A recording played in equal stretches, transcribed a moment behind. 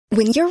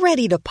When you're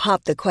ready to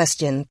pop the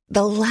question,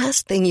 the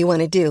last thing you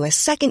want to do is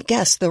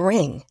second-guess the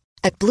ring.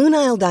 At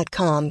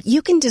BlueNile.com,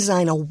 you can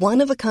design a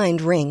one-of-a-kind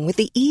ring with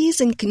the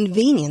ease and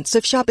convenience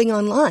of shopping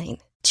online.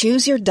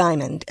 Choose your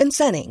diamond and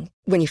setting.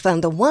 When you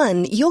find the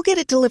one, you'll get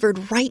it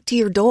delivered right to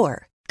your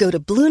door. Go to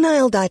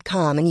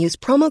BlueNile.com and use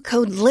promo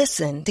code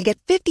LISTEN to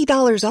get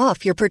 $50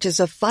 off your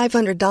purchase of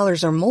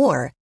 $500 or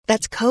more.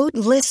 That's code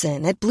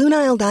LISTEN at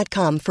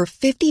BlueNile.com for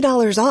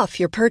 $50 off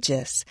your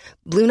purchase.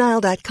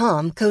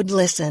 BlueNile.com, code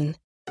LISTEN.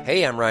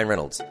 Hey, I'm Ryan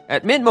Reynolds.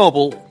 At Mint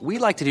Mobile, we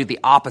like to do the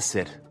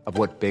opposite of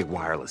what Big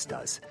Wireless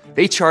does.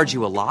 They charge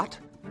you a lot,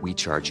 we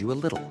charge you a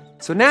little.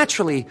 So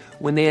naturally,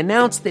 when they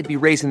announced they'd be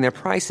raising their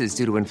prices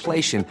due to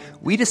inflation,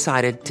 we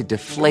decided to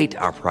deflate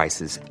our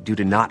prices due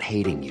to not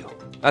hating you.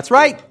 That's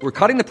right. We're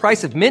cutting the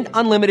price of Mint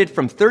Unlimited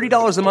from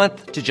 $30 a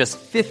month to just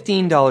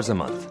 $15 a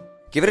month.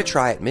 Give it a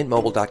try at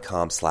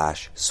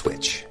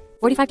mintmobile.com/switch.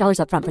 $45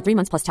 up front for 3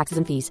 months plus taxes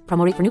and fees.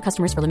 Promo rate for new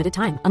customers for limited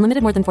time.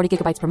 Unlimited more than 40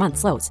 gigabytes per month.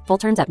 Slows full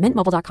terms at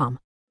mintmobile.com.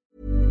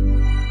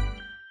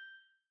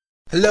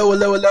 Hello,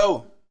 hello,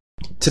 hello.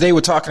 Today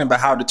we're talking about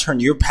how to turn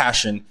your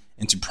passion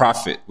into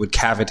profit with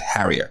Kavit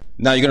Harrier.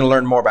 Now you're going to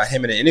learn more about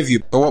him in an interview,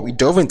 but what we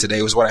dove in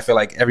today was what I feel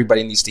like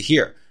everybody needs to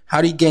hear.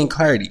 How do you gain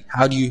clarity?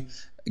 How do you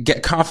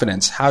get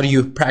confidence? How do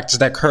you practice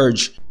that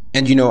courage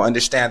and,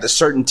 understand the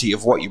certainty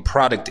of what your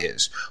product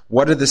is?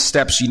 What are the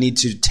steps you need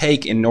to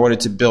take in order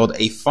to build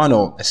a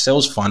funnel, a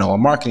sales funnel, a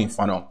marketing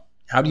funnel?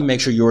 How do you make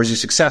sure yours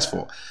is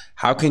successful?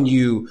 How can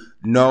you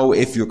know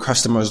if your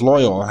customer is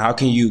loyal? How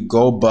can you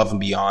go above and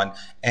beyond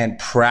and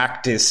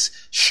practice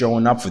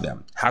showing up for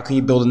them? How can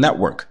you build a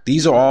network?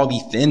 These are all the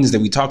things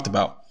that we talked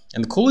about.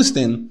 And the coolest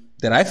thing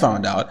that I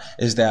found out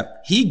is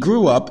that he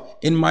grew up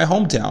in my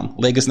hometown,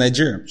 Lagos,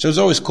 Nigeria. So it's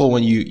always cool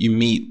when you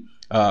meet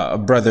a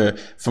brother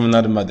from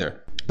another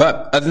mother.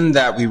 But other than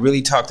that, we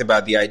really talked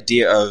about the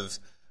idea of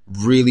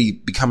really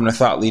becoming a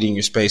thought leader in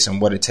your space and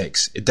what it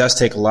takes. It does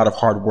take a lot of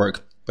hard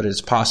work, but it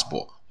is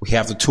possible. We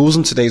have the tools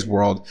in today's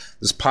world.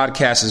 This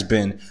podcast has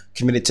been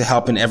committed to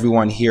helping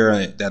everyone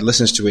here that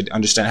listens to it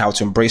understand how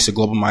to embrace a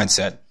global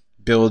mindset,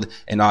 build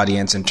an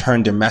audience, and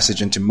turn their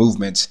message into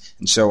movements.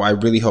 And so I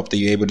really hope that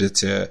you're able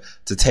to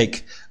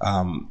take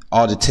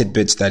all the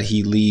tidbits that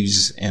he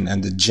leaves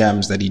and the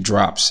gems that he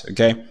drops.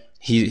 Okay.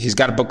 He's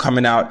got a book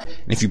coming out,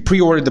 and if you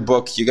pre-order the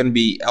book, you're going to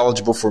be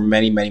eligible for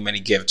many, many,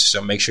 many gifts.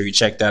 So make sure you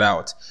check that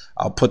out.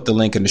 I'll put the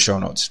link in the show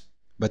notes.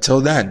 But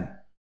till then,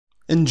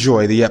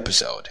 enjoy the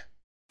episode.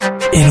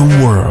 In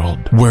a world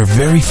where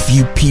very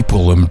few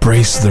people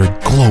embrace their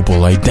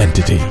global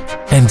identity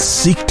and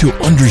seek to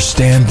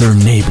understand their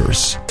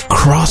neighbors,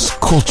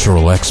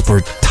 cross-cultural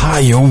expert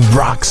Tayo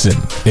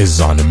Roxon is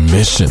on a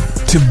mission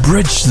to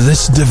bridge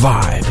this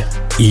divide.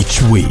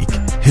 Each week,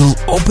 he'll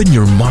open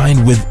your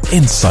mind with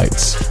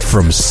insights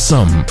from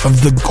some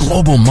of the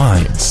global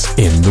minds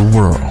in the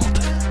world.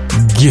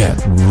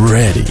 Get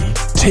ready,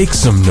 take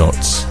some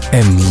notes,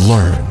 and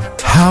learn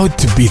how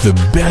to be the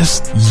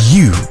best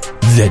you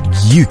that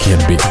you can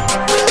be.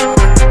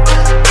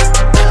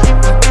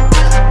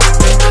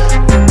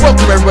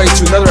 Welcome everybody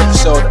to another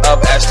episode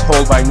of As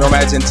Told by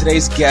Nomads, and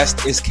today's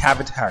guest is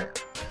Kavit Harrier.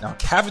 Now,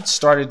 Kavit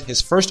started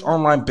his first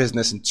online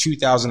business in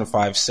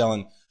 2005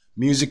 selling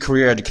music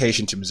career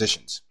education to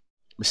musicians.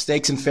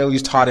 Mistakes and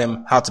failures taught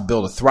him how to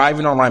build a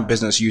thriving online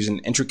business using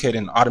intricate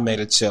and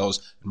automated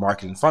sales and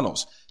marketing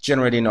funnels,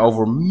 generating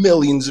over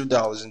millions of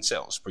dollars in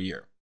sales per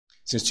year.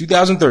 Since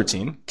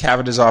 2013,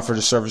 Kavit has offered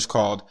a service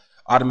called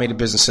Automated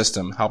Business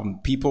System, helping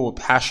people with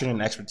passion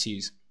and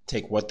expertise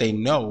take what they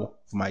know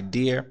from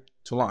idea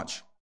to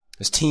launch.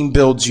 His team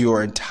builds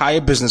your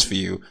entire business for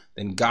you,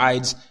 then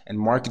guides and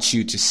markets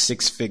you to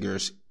 6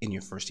 figures in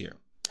your first year,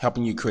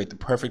 helping you create the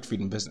perfect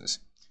freedom business.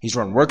 He's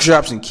run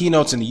workshops and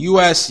keynotes in the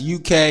US,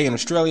 UK, and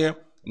Australia.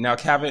 And now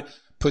Kavit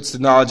puts the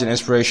knowledge and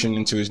inspiration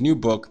into his new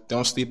book,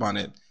 Don't Sleep on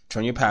It,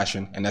 Turn Your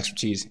Passion and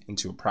Expertise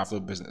into a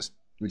Profitable Business,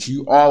 which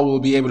you all will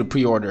be able to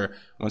pre-order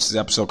once this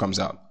episode comes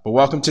out. But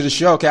welcome to the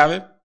show,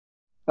 Kavit.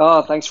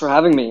 Oh, thanks for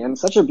having me. And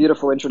such a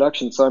beautiful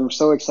introduction. So I'm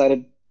so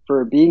excited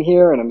for being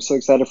here, and I'm so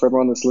excited for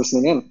everyone that's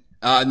listening in.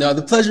 No,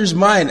 the pleasure is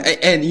mine.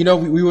 And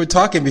we were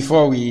talking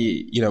before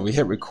we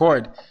hit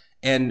record,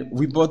 and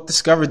we both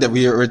discovered that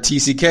we were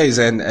TCKs.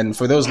 And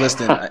for those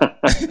listening,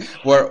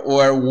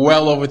 we're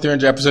well over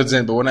 300 episodes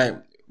in.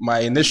 But my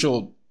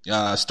initial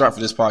start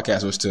for this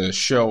podcast was to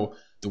show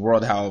the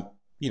world how,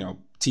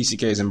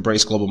 TCKs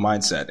embrace global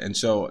mindset. And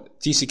so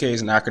TCK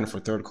is an acronym for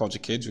Third Culture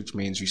Kids, which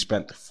means you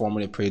spent the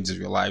formative periods of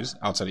your lives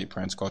outside of your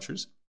parents'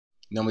 cultures.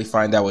 You normally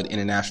find that with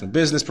international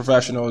business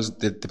professionals,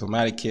 the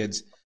diplomatic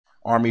kids,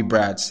 army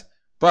brats.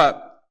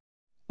 But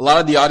a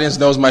lot of the audience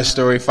knows my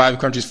story, 5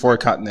 countries, 4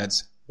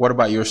 continents. What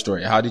about your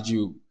story? How did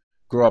you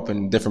grow up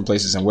in different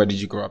places, and where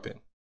did you grow up in?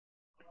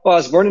 Well, I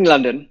was born in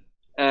London,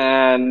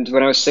 and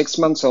when I was 6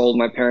 months old,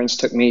 my parents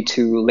took me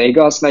to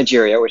Lagos,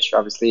 Nigeria, which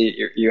obviously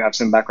you have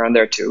some background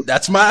there too.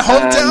 That's my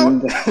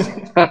hometown.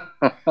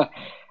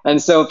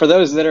 And so for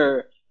those that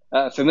are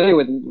familiar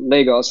with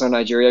Lagos or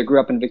Nigeria, I grew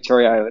up in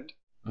Victoria Island,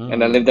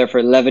 and I lived there for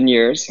 11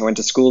 years. I went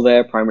to school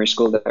there, primary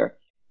school there.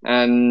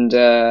 And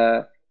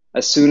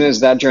as soon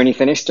as that journey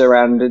finished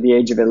around the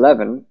age of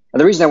 11, and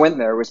the reason I went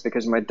there was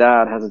because my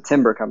dad has a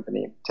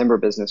timber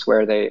business,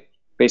 where they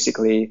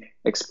basically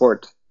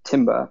export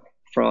timber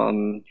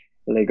from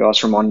Lagos,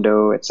 from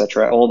Ondo,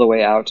 etc., all the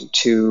way out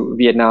to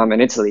Vietnam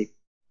and Italy.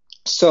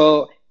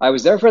 So I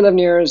was there for 11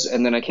 years,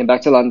 and then I came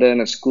back to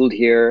London. I schooled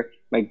here.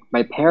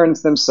 My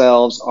parents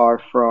themselves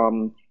are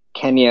from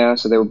Kenya,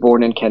 so they were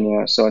born in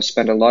Kenya. So I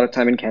spent a lot of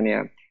time in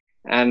Kenya.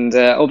 And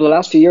over the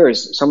last few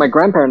years, so my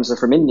grandparents are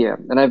from India,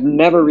 and I've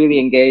never really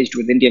engaged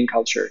with Indian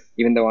culture,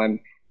 even though I'm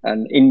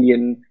an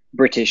Indian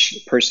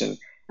British person.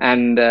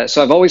 And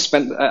so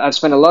I've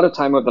spent a lot of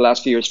time over the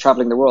last few years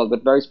traveling the world,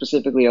 but very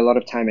specifically a lot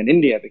of time in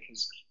India,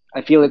 because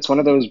I feel it's one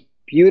of those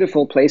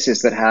beautiful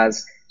places that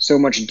has so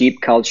much deep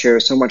culture,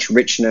 so much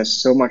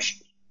richness, so much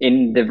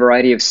in the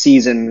variety of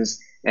seasons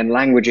and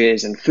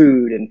languages and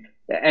food and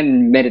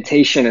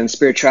meditation and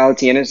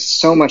spirituality. And it's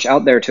so much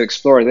out there to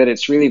explore that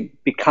it's really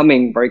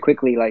becoming very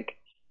quickly like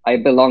I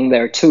belong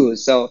there too.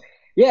 So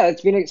yeah,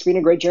 it's been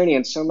a great journey,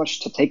 and so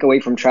much to take away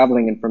from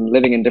traveling and from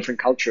living in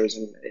different cultures.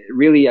 And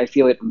really, I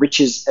feel it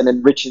enriches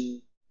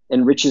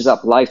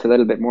up life a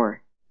little bit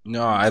more.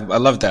 No, I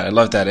love that. I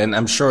love that. And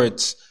I'm sure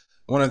it's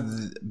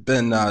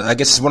I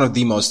guess it's one of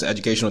the most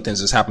educational things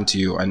that's happened to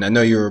you. And I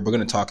know we're going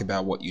to talk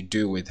about what you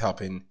do with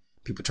helping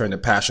people turn their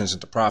passions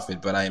into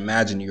profit, but I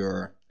imagine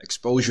your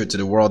exposure to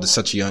the world at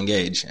such a young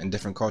age and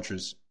different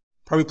cultures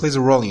probably plays a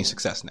role in your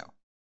success now.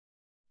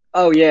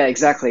 Oh, yeah,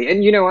 exactly.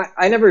 And,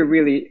 I never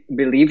really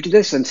believed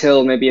this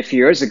until maybe a few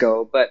years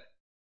ago, but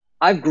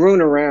I've grown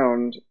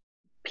around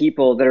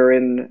people that are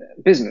in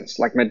business.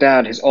 Like my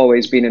dad has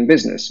always been in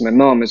business. My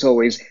mom has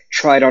always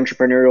tried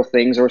entrepreneurial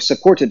things or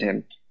supported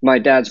him. My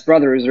dad's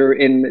brothers are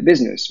in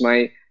business.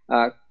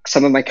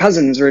 Some of my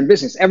cousins are in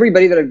business.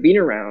 Everybody that I've been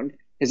around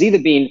has either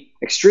been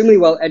extremely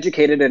well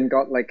educated and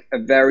got like a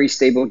very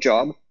stable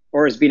job,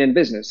 or has been in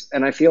business.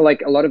 And I feel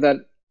like a lot of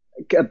that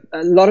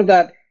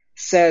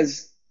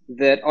says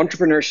that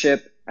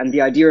entrepreneurship and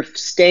the idea of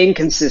staying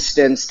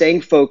consistent,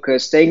 staying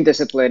focused, staying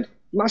disciplined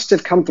must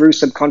have come through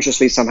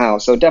subconsciously somehow.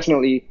 So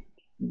definitely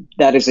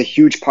that is a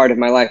huge part of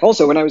my life.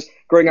 Also, when I was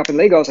growing up in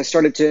Lagos, I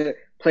started to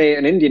play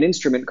an Indian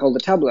instrument called the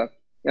tabla,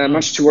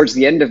 much towards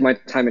the end of my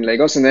time in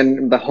Lagos, and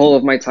then the whole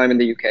of my time in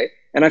the UK.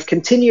 And I've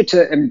continued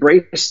to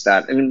embrace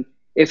that. And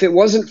if it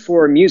wasn't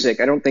for music,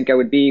 I don't think I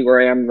would be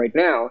where I am right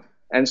now.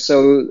 And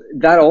so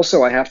that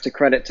also I have to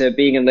credit to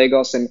being in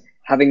Lagos and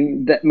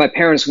having my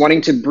parents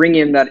wanting to bring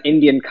in that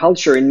Indian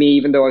culture in me,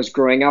 even though I was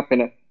growing up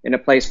in a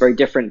place very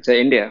different to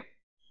India.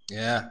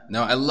 Yeah,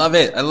 no, I love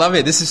it. I love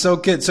it. This is so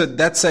good. So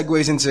that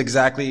segues into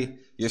exactly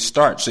your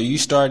start. So you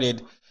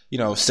started,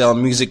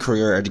 selling music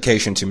career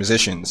education to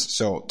musicians.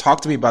 So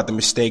talk to me about the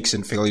mistakes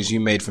and failures you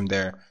made from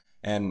there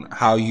and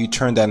how you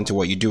turned that into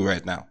what you do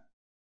right now.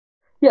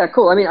 Yeah,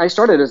 cool. I mean, I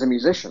started as a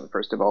musician,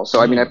 first of all.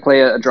 So, I mean, I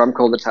play a drum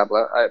called the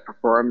tabla. I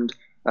performed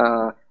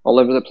all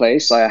over the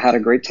place. I had a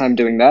great time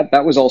doing that.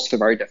 That was also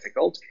very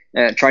difficult.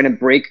 Trying to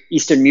break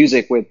Eastern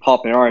music with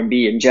pop and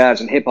R&B and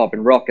jazz and hip hop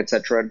and rock,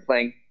 etc., and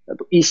playing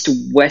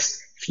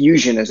East-West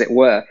fusion, as it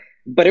were.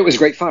 But it was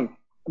great fun.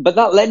 But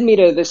that led me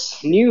to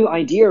this new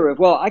idea of,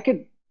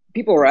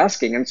 people were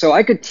asking, and so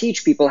I could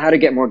teach people how to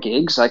get more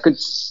gigs. I could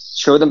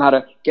show them how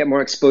to get more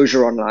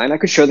exposure online. I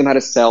could show them how to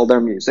sell their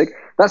music.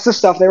 That's the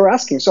stuff they were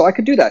asking. So I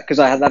could do that because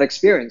I had that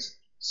experience.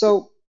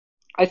 So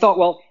I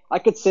thought, I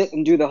could sit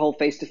and do the whole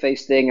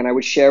face-to-face thing, and I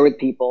would share with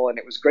people, and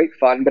it was great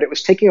fun, but it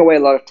was taking away a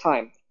lot of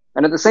time.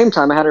 And at the same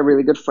time, I had a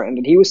really good friend,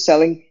 and he was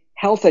selling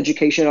health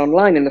education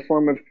online in the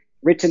form of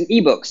written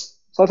ebooks.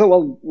 So I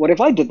thought, what if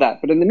I did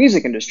that, but in the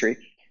music industry?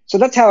 So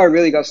that's how I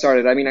really got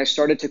started. I mean, I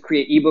started to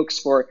create ebooks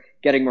for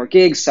getting more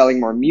gigs, selling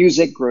more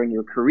music, growing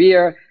your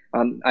career.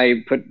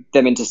 I put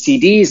them into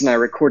CDs and I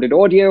recorded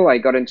audio. I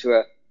got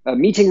into a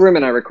meeting room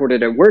and I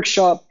recorded a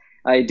workshop.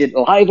 I did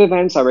live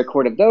events. I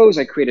recorded those.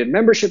 I created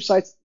membership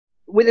sites.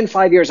 Within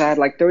 5 years, I had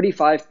like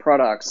 35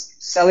 products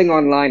selling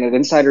online at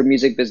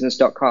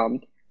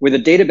insidermusicbusiness.com with a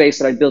database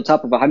that I built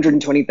up of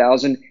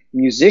 120,000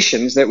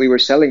 musicians that we were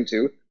selling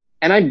to.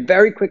 And I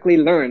very quickly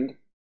learned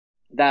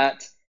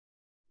that,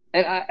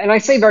 and I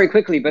say very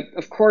quickly, but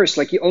of course,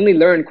 like you only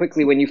learn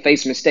quickly when you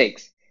face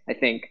mistakes, I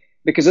think,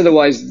 because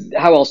otherwise,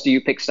 how else do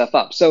you pick stuff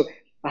up? So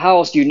how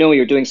else do you know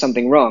you're doing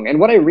something wrong? And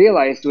what I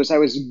realized was I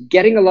was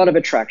getting a lot of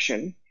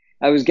attraction.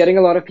 I was getting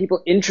a lot of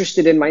people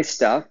interested in my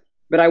stuff,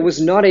 but I was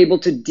not able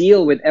to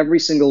deal with every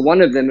single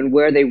one of them and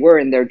where they were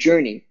in their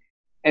journey.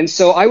 And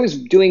so I was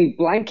doing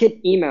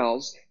blanket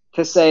emails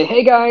to say,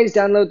 hey guys,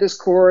 download this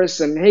course,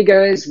 and hey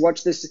guys,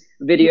 watch this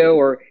video,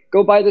 or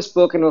go buy this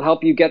book and it'll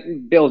help you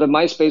build a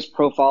MySpace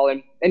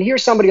profile. And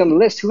here's somebody on the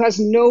list who has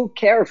no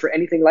care for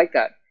anything like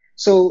that.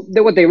 So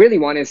what they really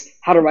want is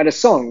how to write a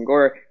song,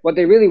 or what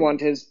they really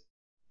want is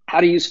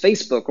how to use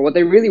Facebook, or what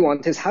they really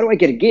want is how do I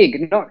get a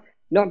gig,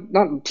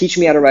 not teach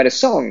me how to write a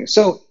song.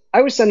 So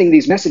I was sending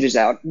these messages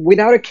out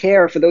without a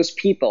care for those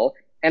people.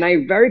 And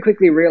I very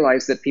quickly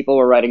realized that people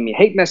were writing me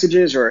hate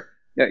messages, or,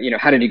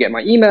 how did you get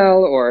my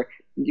email, or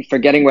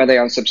forgetting where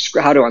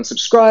how to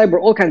unsubscribe, or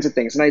all kinds of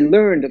things. And I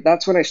learned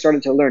that's when I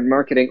started to learn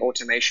marketing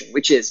automation,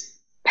 which is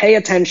pay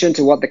attention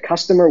to what the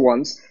customer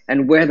wants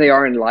and where they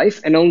are in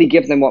life, and only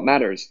give them what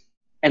matters.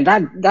 And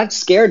that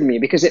scared me,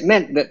 because it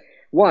meant that,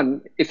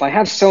 one, if I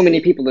have so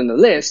many people in the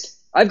list,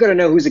 I've got to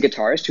know who's a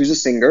guitarist, who's a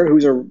singer,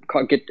 who's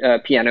a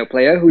piano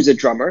player, who's a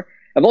drummer.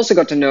 I've also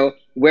got to know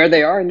where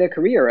they are in their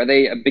career. Are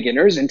they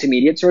beginners,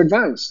 intermediates, or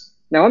advanced?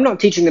 Now, I'm not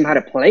teaching them how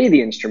to play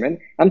the instrument.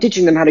 I'm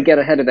teaching them how to get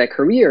ahead of their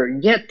career.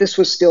 Yet this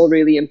was still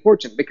really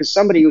important, because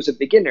somebody who's a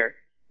beginner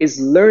is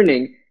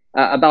learning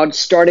about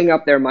starting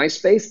up their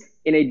MySpace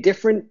in a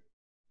different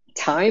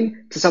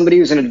time to somebody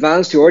who's an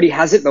advanced who already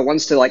has it but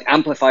wants to like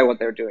amplify what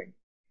they're doing.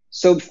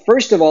 So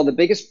first of all, the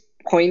biggest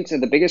point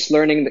and the biggest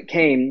learning that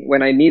came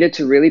when I needed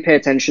to really pay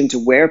attention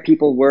to where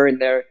people were in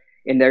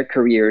their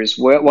careers,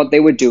 what they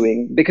were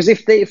doing, because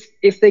if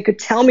they could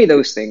tell me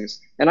those things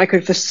and I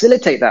could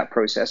facilitate that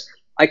process,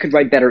 I could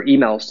write better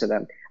emails to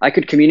them. I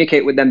could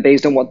communicate with them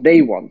based on what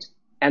they want.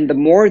 And the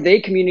more they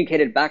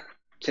communicated back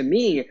to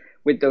me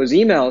with those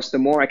emails, the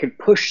more I could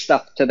push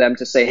stuff to them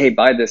to say, hey,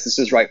 buy this. This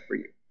is right for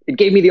you. It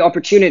gave me the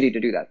opportunity to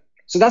do that.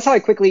 So that's how I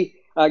quickly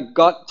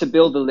got to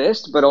build the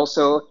list, but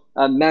also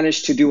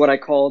managed to do what I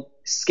call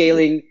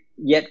scaling,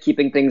 yet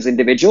keeping things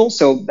individual.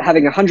 So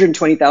having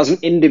 120,000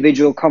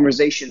 individual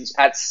conversations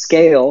at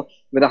scale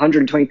with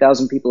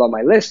 120,000 people on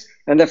my list,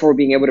 and therefore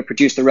being able to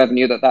produce the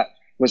revenue that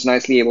was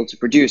nicely able to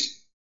produce.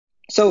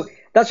 So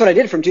that's what I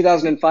did from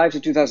 2005 to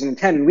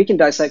 2010. And we can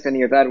dissect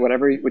any of that,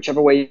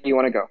 whichever way you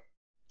want to go.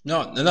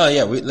 No,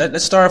 yeah.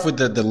 Let's start off with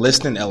the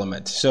listening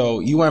element. So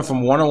you went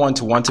from one-on-one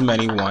to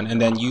one-to-many one,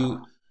 and then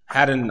you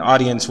had an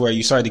audience where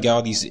you started to get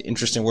all these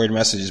interesting word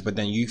messages, but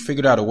then you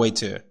figured out a way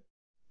to,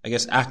 I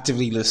guess,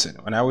 actively listen.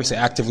 When I always say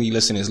actively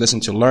listen, is listen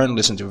to learn,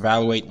 listen to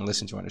evaluate, and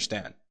listen to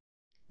understand.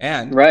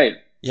 And right.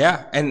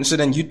 Yeah. And so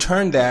then you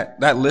turned that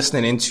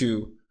listening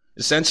into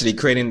essentially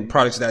creating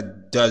products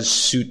that does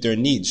suit their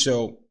needs.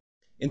 So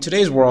in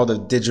today's world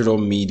of digital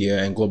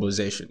media and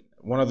globalization,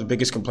 one of the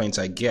biggest complaints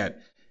I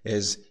get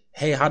is,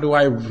 hey, how do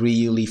I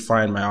really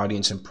find my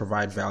audience and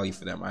provide value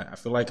for them? I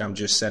feel like I'm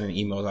just sending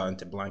emails out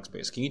into blank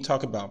space. Can you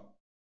talk about,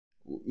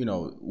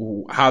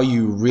 how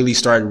you really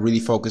started really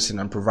focusing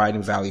on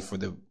providing value for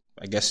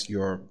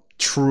your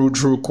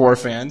true core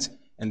fans,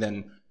 and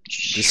then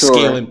the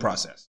scaling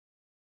process?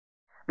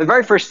 The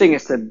very first thing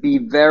is to be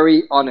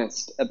very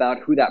honest about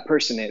who that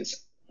person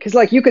is.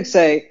 Because you could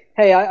say,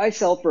 hey, I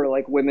sell for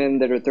women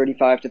that are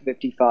 35 to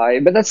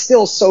 55, but that's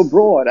still so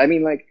broad. I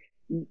mean,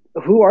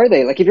 who are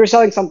they? If you're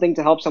selling something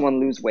to help someone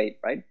lose weight,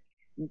 right?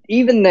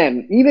 Even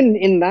then, even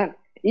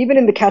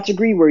in the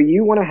category where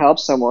you want to help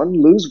someone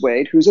lose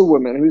weight, who's a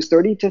woman, who's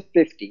 30 to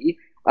 50,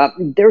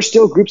 there are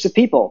still groups of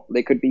people.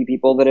 They could be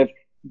people that have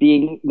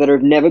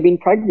never been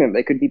pregnant.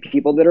 They could be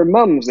people that are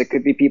mums. They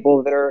could be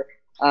people that are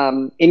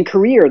in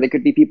career. They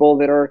could be people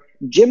that are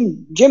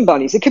gym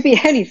bunnies. It could be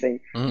anything.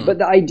 But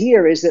the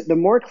idea is that the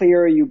more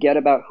clear you get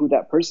about who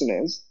that person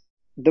is,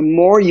 the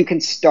more you can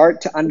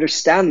start to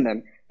understand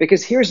them.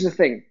 Because here's the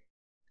thing.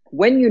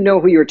 When you know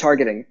who you're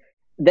targeting,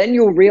 then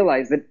you'll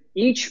realize that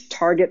each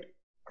target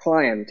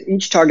client,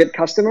 each target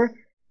customer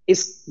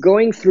is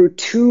going through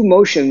two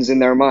motions in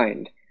their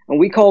mind. And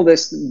we call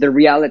this the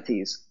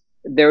realities.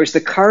 There's the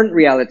current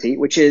reality,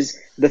 which is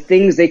the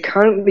things they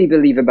currently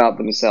believe about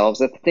themselves,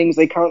 the things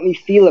they currently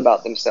feel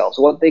about themselves,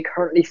 what they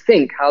currently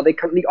think, how they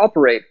currently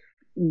operate.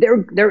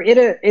 They're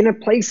in a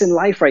place in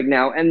life right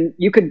now, and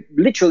you could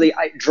literally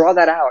draw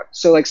that out.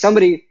 So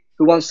somebody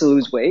who wants to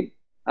lose weight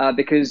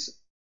because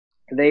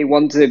they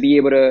want to be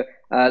able to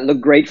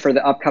look great for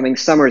the upcoming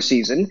summer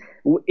season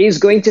is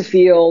going to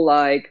feel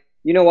like,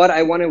 you know what,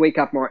 I want to wake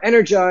up more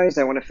energized,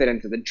 I want to fit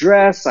into the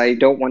dress, I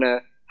don't want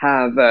to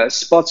have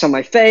spots on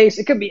my face.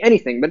 It could be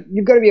anything, but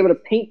you've got to be able to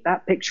paint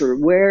that picture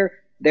where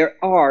they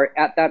are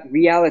at that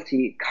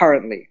reality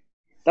currently.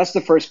 That's the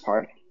first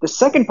part. The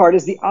second part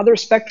is the other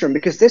spectrum,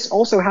 because this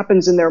also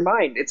happens in their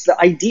mind. It's the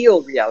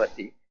ideal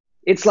reality.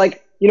 It's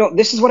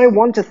this is what I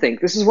want to think.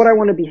 This is what I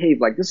want to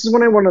behave like. This is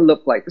what I want to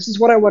look like. This is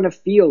what I want to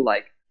feel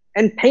like.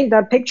 And paint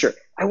that picture.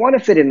 I want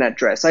to fit in that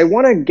dress. I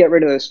want to get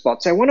rid of those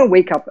spots. I want to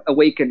wake up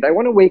awakened. I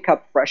want to wake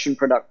up fresh and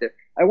productive.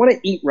 I want to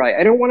eat right.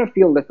 I don't want to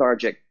feel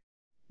lethargic.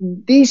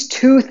 These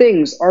two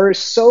things are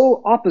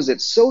so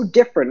opposite, so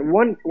different.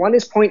 One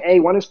is point A,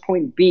 one is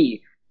point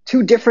B.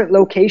 Two different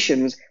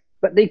locations,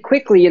 but they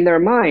quickly in their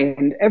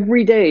mind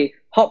every day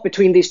hop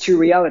between these two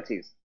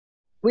realities.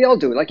 We all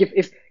do.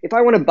 If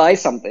I want to buy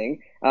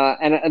something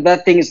and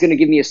that thing is going to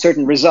give me a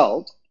certain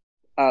result,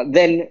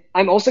 then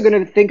I'm also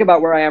going to think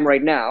about where I am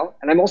right now,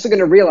 and I'm also going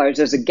to realize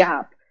there's a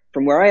gap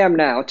from where I am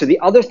now to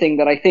the other thing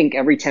that I think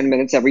every 10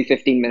 minutes, every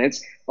 15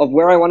 minutes of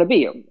where I want to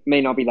be. It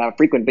may not be that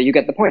frequent, but you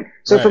get the point.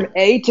 So From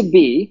A to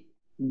B,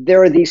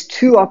 there are these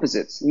two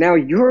opposites. Now,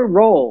 your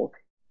role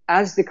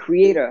as the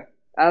creator,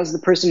 as the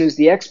person who's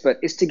the expert,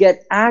 is to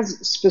get as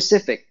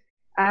specific,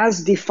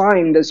 as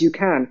defined as you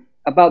can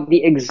about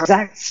the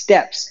exact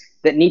steps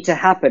that need to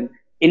happen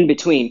in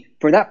between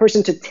for that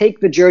person to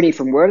take the journey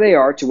from where they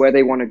are to where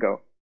they want to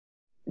go.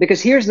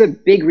 Because here's the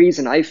big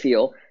reason I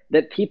feel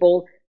that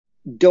people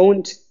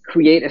don't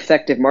create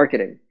effective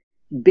marketing.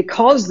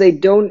 because they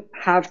don't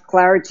have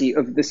clarity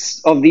of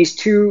these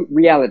two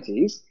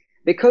realities,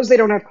 because they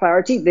don't have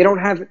clarity, they don't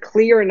have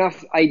clear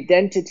enough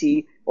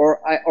identity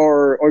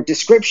or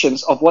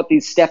descriptions of what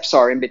these steps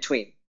are in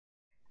between.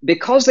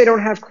 Because they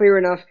don't have clear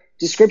enough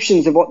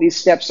descriptions of what these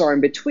steps are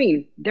in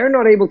between, they're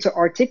not able to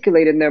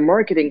articulate in their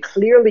marketing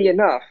clearly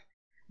enough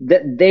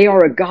that they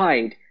are a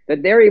guide,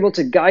 that they're able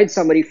to guide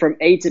somebody from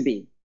A to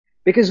B.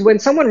 Because when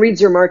someone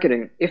reads your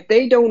marketing, if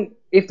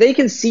they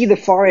can see the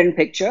far end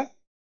picture,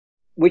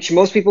 which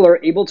most people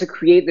are able to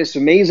create this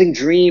amazing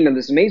dream and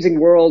this amazing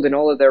world in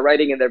all of their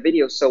writing and their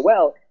videos so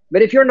well,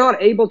 but if you're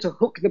not able to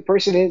hook the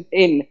person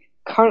in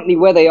currently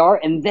where they are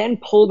and then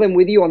pull them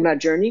with you on that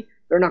journey,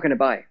 they're not going to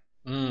buy.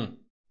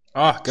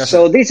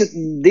 So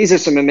these are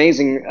some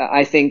amazing,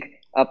 I think,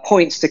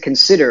 points to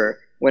consider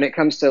when it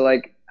comes to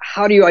like,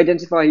 how do you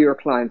identify who your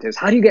client is?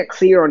 How do you get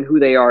clear on who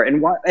they are,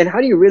 and how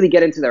do you really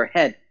get into their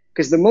head?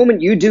 Because the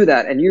moment you do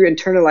that and you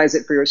internalize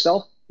it for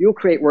yourself, you'll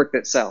create work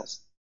that sells.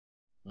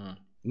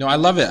 No, I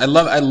love it. I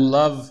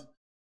love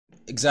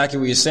exactly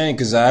what you're saying,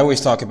 because I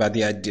always talk about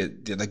the idea,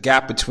 the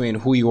gap between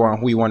who you are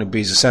and who you want to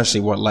be is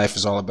essentially what life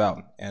is all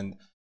about. And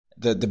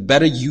the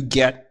better you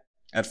get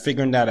at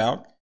figuring that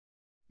out,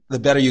 the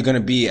better you're going to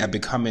be at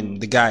becoming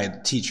the guy,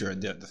 the teacher,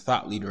 the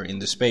thought leader in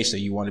the space that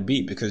you want to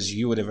be, because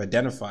you would have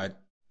identified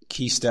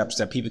key steps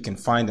that people can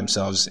find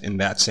themselves in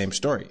that same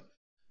story.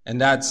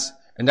 And that's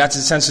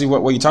essentially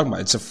what you're talking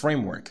about. It's a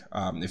framework,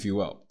 if you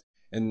will.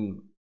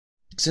 And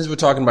since we're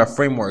talking about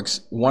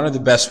frameworks, one of the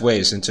best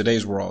ways in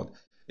today's world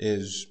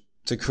is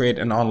to create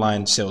an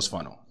online sales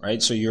funnel,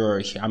 right? So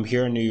I'm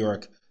here in New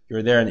York,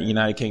 you're there in the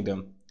United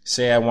Kingdom.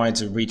 Say I wanted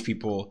to reach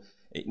people,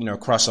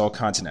 across all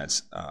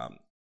continents.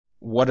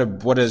 What's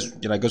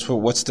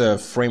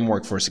the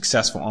framework for a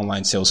successful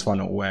online sales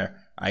funnel where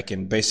I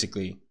can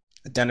basically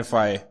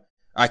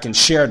I can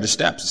share the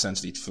steps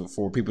essentially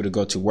for people to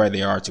go to where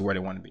they are, to where they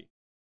want to be?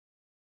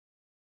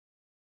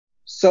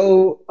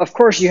 So, of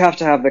course, you have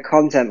to have the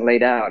content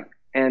laid out.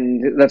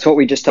 And that's what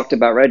we just talked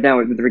about right now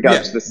with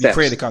regards to the steps. You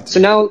create the content.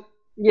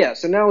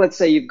 So now let's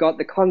say you've got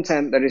the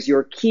content that is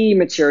your key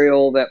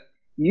material that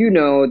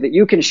that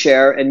you can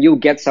share, and you'll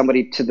get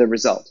somebody to the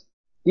result.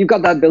 You've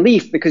got that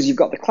belief because you've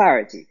got the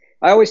clarity.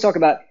 I always talk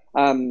about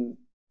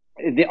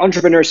the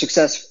entrepreneur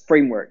success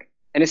framework,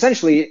 and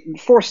essentially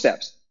 4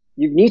 steps.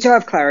 You need to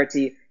have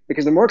clarity,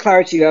 because the more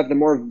clarity you have, the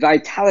more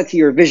vitality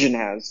your vision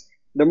has.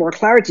 The more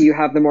clarity you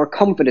have, the more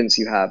confidence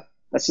you have.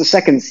 That's the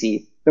second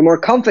C. The more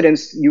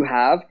confidence you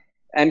have,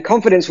 and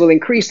confidence will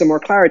increase the more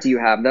clarity you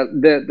have.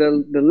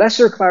 The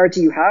lesser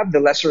clarity you have, the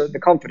lesser the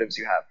confidence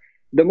you have.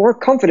 The more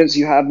confidence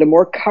you have, the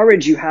more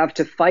courage you have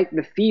to fight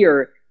the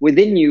fear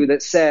within you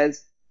that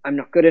says, I'm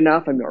not good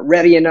enough, I'm not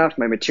ready enough,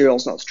 my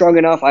material's not strong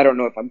enough, I don't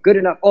know if I'm good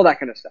enough, all that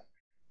kind of stuff.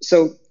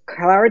 So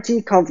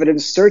clarity,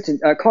 confidence,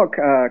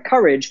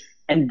 courage,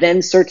 and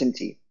then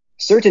certainty.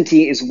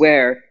 Certainty is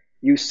where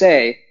you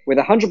say, with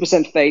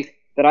 100% faith,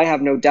 that I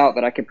have no doubt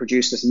that I can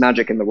produce this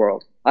magic in the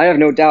world. I have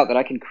no doubt that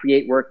I can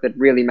create work that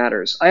really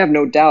matters. I have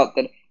no doubt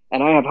that,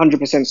 and I have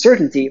 100%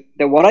 certainty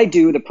that what I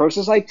do, the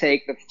process I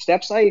take, the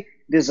steps I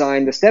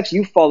design, the steps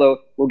you follow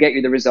will get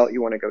you the result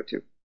you want to go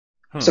to.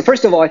 So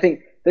first of all, I think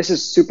this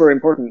is super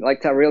important,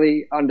 like to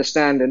really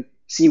understand and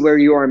see where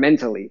you are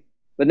mentally.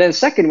 But then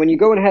second, when you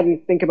go ahead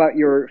and think about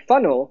your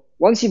funnel,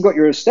 once you've got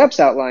your steps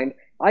outlined,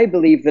 I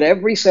believe that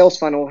every sales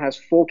funnel has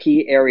 4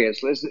 key areas.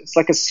 It's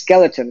like a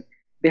skeleton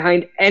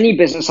behind any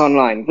business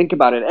online. Think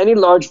about it. Any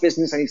large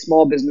business, any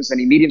small business,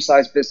 any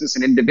medium-sized business,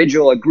 an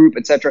individual, a group,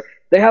 etc.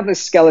 They have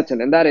this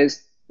skeleton, and that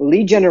is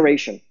lead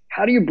generation.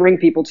 How do you bring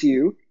people to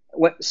you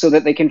so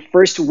that they can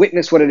first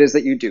witness what it is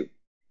that you do?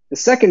 The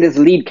second is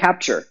lead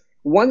capture.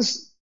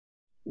 Once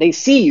they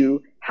see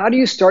you, how do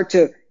you start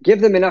to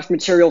give them enough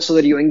material so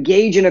that you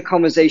engage in a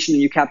conversation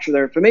and you capture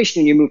their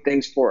information and you move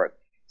things forward?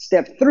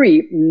 Step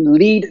 3,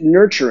 lead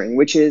nurturing,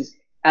 which is,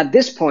 at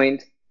this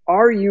point,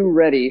 are you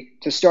ready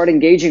to start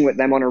engaging with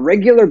them on a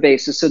regular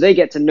basis so they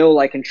get to know,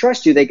 like, and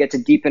trust you? They get to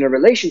deepen a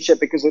relationship,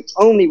 because it's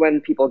only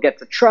when people get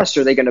to trust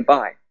are they going to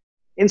buy.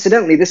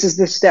 Incidentally, this is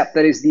the step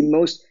that is the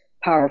most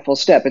powerful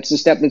step. It's the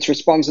step that's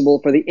responsible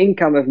for the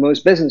income of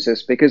most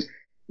businesses, because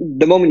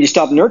the moment you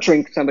stop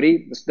nurturing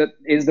somebody, that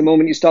is the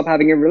moment you stop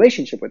having a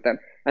relationship with them.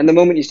 And the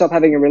moment you stop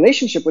having a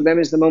relationship with them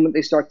is the moment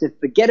they start to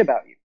forget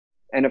about you.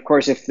 And of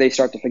course, if they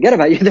start to forget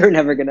about you, they're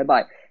never going to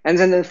buy. And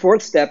then the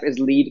 4th step is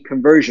lead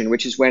conversion,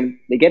 which is when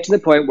they get to the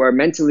point where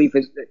mentally,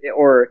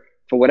 or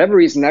for whatever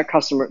reason, that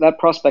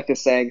prospect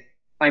is saying,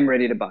 I'm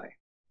ready to buy.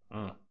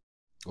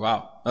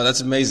 Wow. Oh,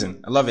 that's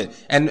amazing. I love it.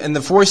 And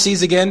the 4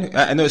 C's again,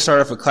 I know it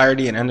started off with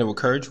clarity and ended with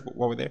courage.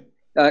 What were they?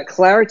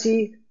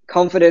 Clarity,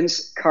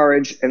 confidence,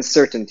 courage, and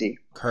certainty.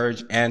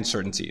 Courage and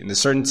certainty. And the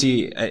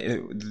certainty,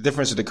 the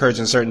difference with the courage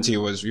and certainty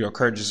was,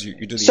 courage is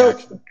you do the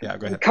action. Yeah,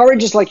 go ahead.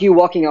 Courage is like you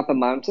walking up a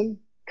mountain.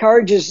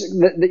 Courage is,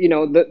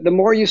 the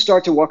more you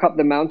start to walk up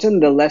the mountain,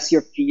 the less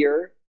your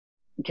fear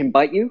can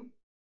bite you.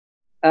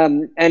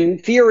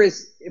 And fear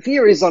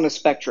is on a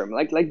spectrum.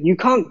 Like you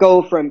can't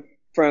go from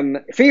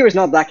fear is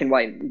not black and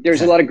white.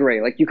 There's a lot of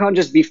gray. Like you can't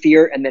just be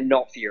fear and then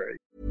not fear.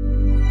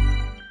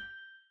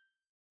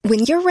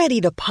 When you're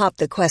ready to pop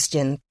the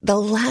question, the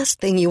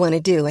last thing you want to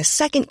do is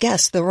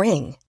second-guess the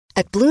ring.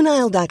 At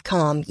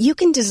BlueNile.com, you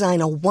can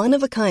design a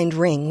one-of-a-kind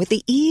ring with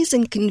the ease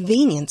and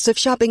convenience of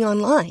shopping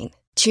online.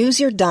 Choose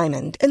your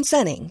diamond and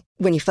setting.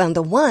 When you find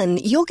the one,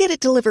 you'll get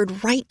it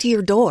delivered right to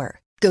your door.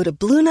 Go to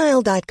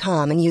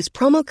BlueNile.com and use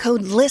promo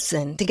code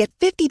LISTEN to get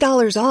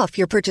 $50 off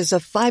your purchase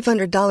of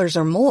 $500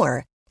 or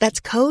more. That's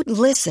code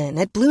LISTEN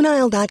at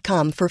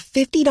BlueNile.com for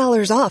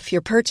 $50 off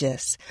your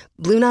purchase.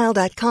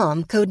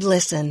 BlueNile.com, code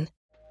LISTEN.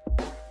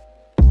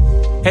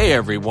 Hey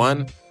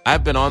everyone,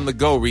 I've been on the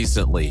go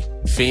recently.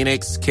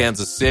 Phoenix,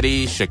 Kansas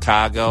City,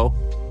 Chicago.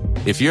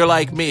 If you're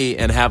like me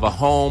and have a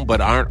home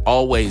but aren't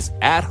always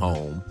at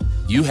home,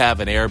 you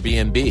have an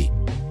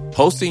Airbnb.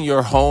 Hosting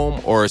your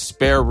home or a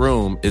spare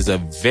room is a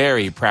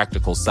very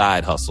practical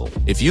side hustle.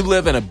 If you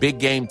live in a big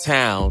game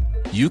town,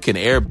 you can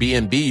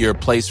Airbnb your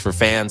place for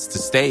fans to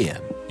stay in.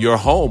 Your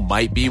home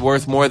might be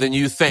worth more than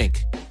you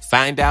think.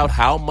 Find out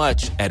how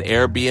much at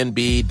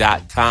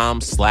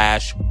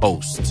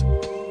airbnb.com/host.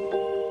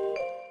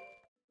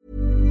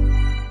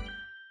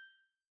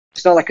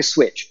 It's not like a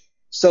switch.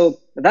 So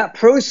that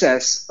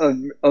process of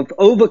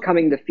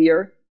overcoming the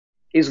fear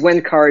is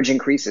when courage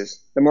increases.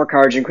 The more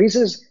courage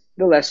increases,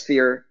 the less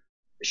fear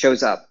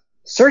shows up.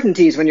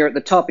 Certainty is when you're at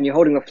the top and you're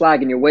holding the flag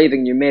and you're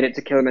waving, you made it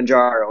to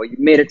Kilimanjaro, you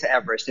made it to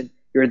Everest, and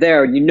you're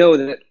there and you know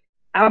that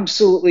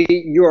absolutely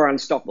you're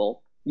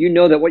unstoppable. You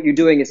know that what you're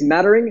doing is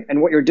mattering,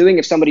 and what you're doing,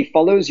 if somebody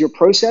follows your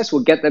process,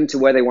 will get them to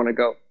where they want to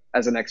go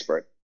as an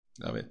expert.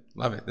 Love it.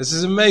 Love it. This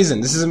is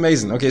amazing. This is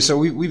amazing. Okay, so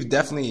we've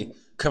definitely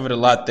covered a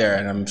lot there,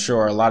 and I'm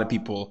sure a lot of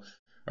people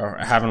are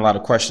having a lot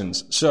of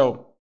questions.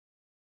 So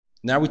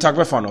now we talked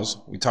about funnels.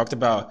 We talked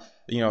about,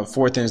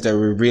 4 things that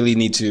we really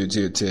need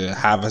to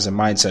have as a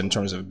mindset in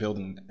terms of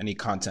building any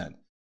content.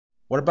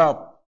 What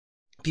about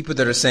people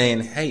that are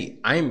saying, hey,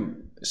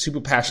 I'm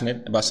super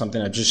passionate about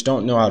something, I just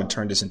don't know how to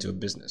turn this into a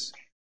business?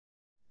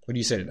 What do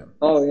you say to them?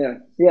 Oh, yeah.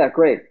 Yeah,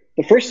 great.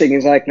 The first thing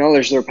is I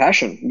acknowledge their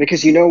passion,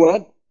 because you know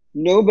what?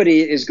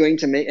 Nobody is going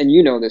to make, and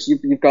you know this,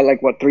 you've got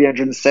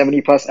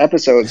 370 plus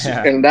episodes.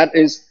 Yeah. And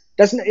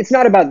it's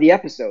not about the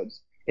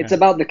episodes. It's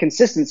about the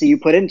consistency you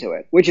put into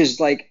it, which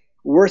is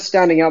worth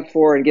standing up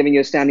for and giving you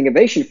a standing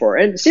ovation for.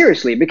 And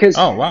seriously, because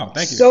oh, wow.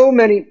 Thank you. So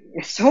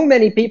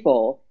many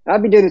people,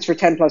 I've been doing this for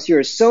 10 plus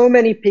years. So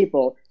many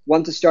people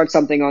want to start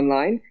something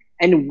online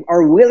and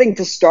are willing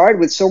to start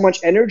with so much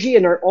energy,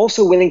 and are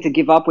also willing to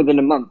give up within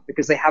a month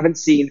because they haven't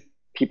seen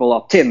people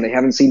opt in. They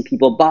haven't seen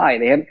people buy.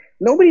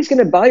 Nobody's going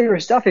to buy your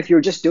stuff if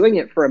you're just doing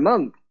it for a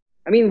month.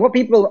 I mean, what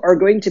people are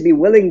going to be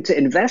willing to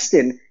invest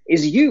in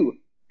is you.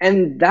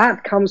 And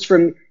that comes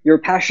from your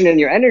passion and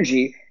your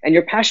energy. And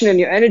your passion and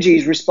your energy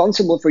is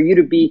responsible for you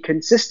to be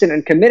consistent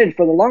and committed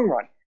for the long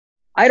run.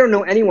 I don't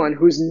know anyone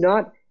who's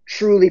not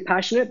truly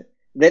passionate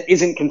that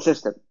isn't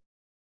consistent.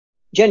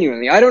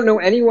 Genuinely. I don't know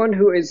anyone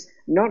who is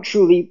not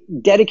truly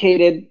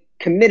dedicated,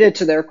 committed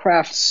to their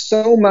craft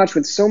so much,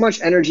 with so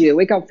much energy, they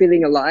wake up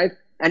feeling alive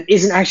and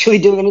isn't actually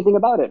doing anything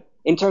about it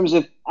in terms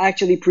of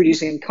actually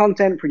producing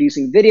content,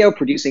 producing video,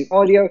 producing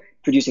audio,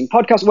 producing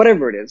podcasts,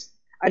 whatever it is.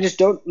 I just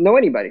don't know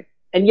anybody.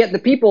 And yet the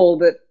people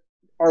that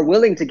are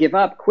willing to give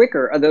up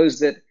quicker are those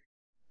that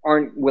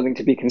aren't willing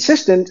to be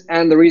consistent.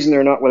 And the reason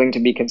they're not willing to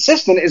be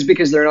consistent is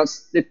because they're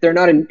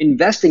not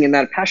investing in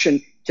that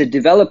passion to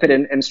develop it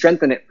and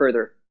strengthen it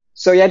further.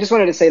 So yeah, I just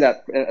wanted to say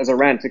that as a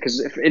rant, because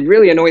it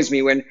really annoys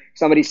me when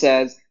somebody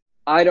says,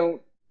 I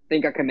don't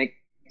think I can make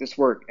this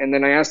work. And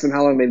then I ask them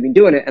how long they've been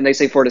doing it, and they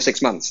say 4 to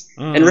 6 months.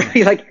 And really,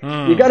 you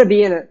got to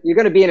be in it. You're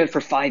going to be in it for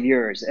 5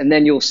 years, and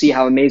then you'll see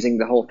how amazing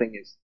the whole thing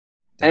is.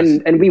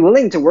 And be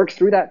willing to work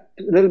through that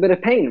little bit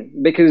of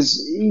pain, because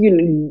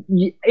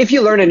if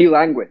you learn a new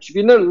language, if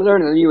you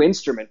learn a new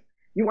instrument,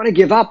 you want to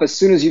give up as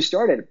soon as you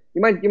started.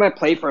 You might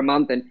play for a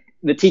month, and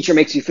the teacher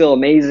makes you feel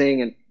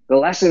amazing, and the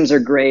lessons are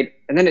great,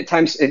 and then it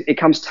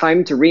comes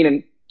time to read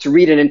an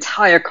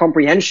entire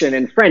comprehension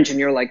in French, and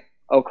you're like,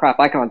 oh crap,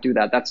 I can't do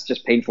that. That's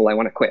just painful. I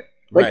want to quit.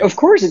 Right. Of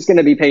course it's going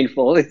to be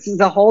painful. It's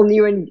the whole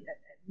new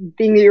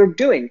thing that you're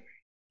doing.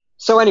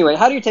 So anyway,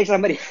 how do you take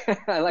somebody?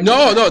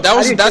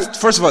 That's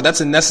first of all, that's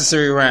a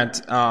necessary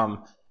rant.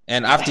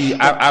 And after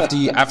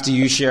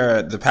you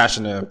share the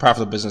passion of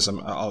profitable business,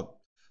 I'll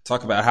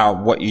talk about how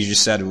what you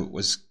just said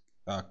was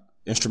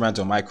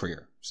instrumental in my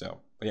career.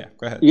 So, but yeah,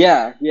 go ahead.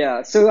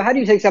 Yeah. So how do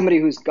you take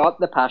somebody who's got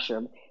the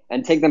passion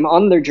and take them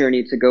on their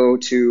journey to go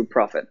to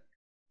profit?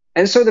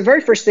 And so the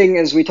very first thing,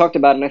 as we talked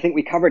about, and I think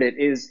we covered it,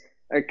 is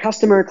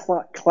customer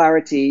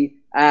clarity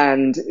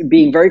and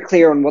being very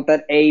clear on what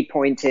that A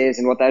point is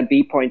and what that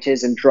B point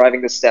is, and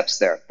driving the steps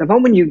there. The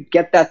moment you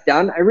get that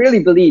done, I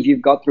really believe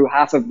you've got through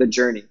half of the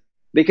journey,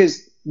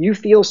 because you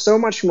feel so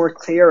much more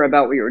clear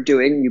about what you're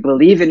doing. You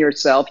believe in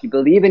yourself. You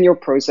believe in your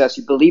process.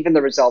 You believe in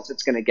the results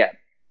it's going to get.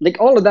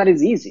 All of that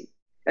is easy.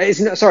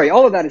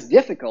 All of that is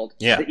difficult.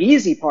 Yeah. The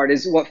easy part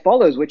is what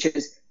follows, which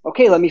is,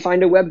 okay, let me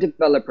find a web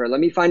developer. Let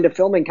me find a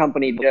filming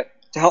company to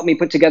help me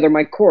put together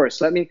my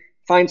course. Let me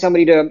find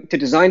somebody to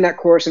design that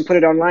course and put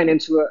it online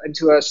into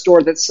a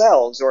store that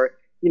sells, or,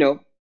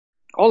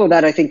 all of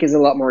that I think is a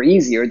lot more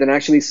easier than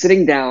actually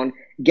sitting down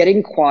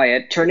getting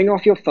quiet, turning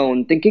off your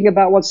phone, thinking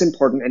about what's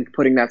important, and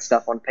putting that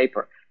stuff on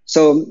paper.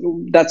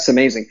 So that's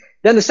amazing.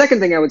 Then the second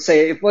thing I would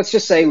say, if let's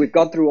just say we've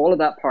gone through all of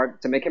that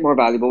part to make it more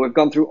valuable, we've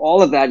gone through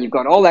all of that, you've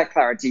got all that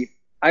clarity,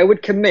 I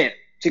would commit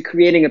to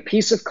creating a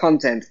piece of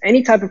content,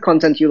 any type of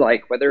content you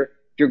like, whether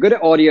you're good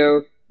at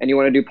audio and you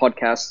want to do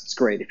podcasts, it's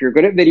great. If you're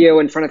good at video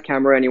in front of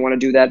camera and you want to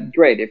do that,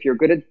 great. If you're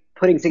good at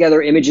putting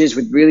together images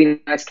with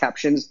really nice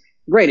captions,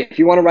 great. If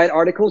you want to write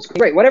articles,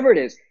 great. Whatever it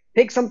is,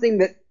 pick something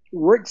that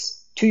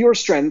works to your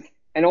strength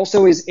and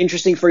also is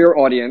interesting for your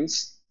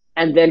audience,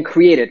 and then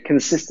create it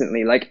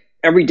consistently. Like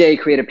every day,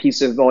 create a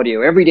piece of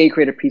audio. Every day,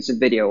 create a piece of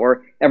video.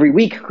 Or every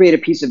week, create a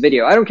piece of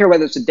video. I don't care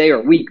whether it's a day or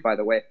a week, by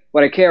the way.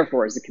 What I care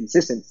for is the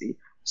consistency.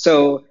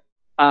 So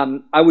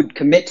I would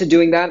commit to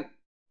doing that.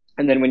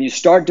 And then when you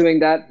start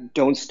doing that,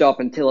 don't stop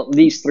until at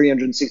least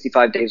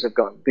 365 days have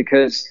gone.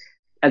 Because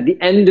at the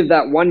end of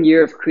that 1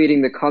 year of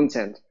creating the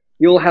content,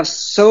 you'll have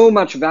so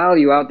much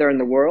value out there in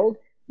the world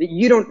that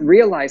you don't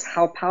realize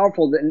how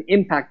powerful an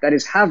impact that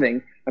is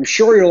having. I'm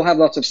sure you'll have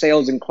lots of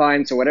sales and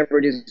clients or whatever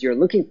it is you're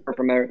looking for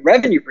from a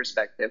revenue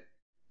perspective.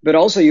 But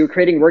also you're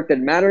creating work that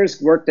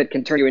matters, work that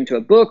can turn you into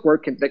a book,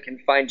 work that can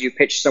find you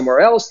pitch somewhere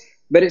else.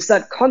 But it's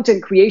that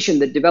content creation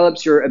that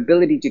develops your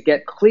ability to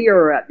get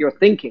clearer at your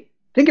thinking.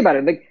 Think about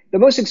it. Like the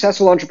most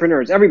successful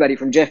entrepreneurs, everybody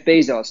from Jeff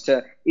Bezos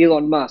to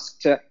Elon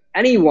Musk to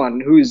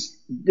anyone who's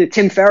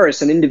Tim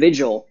Ferriss, an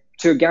individual,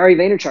 to Gary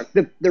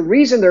Vaynerchuk. The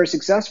reason they're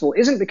successful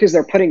isn't because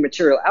they're putting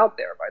material out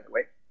there, by the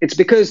way. It's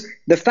because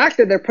the fact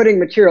that they're putting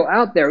material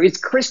out there is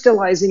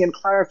crystallizing and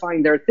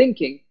clarifying their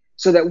thinking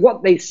so that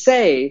what they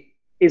say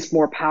is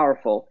more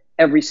powerful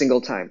every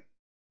single time.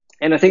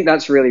 And I think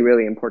that's really,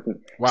 really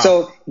important. Wow.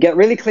 So get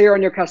really clear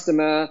on your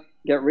customer,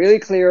 get really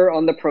clear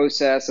on the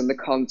process and the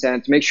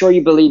content. Make sure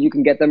you believe you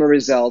can get them a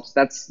result.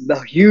 That's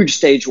the huge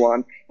stage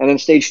one. And then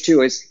stage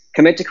two is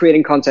commit to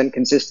creating content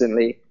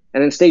consistently.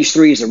 And then stage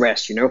three is the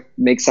rest,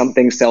 make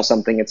something, sell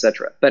something,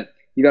 etc. But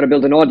you got to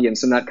build an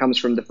audience, and that comes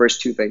from the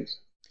first two things.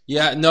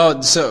 Yeah,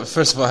 no. So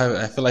first of all,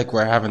 I feel like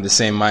we're having the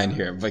same mind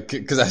here, but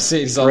because I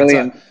say this all the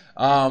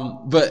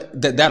time.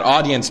 But that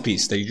audience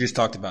piece that you just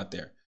talked about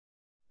there,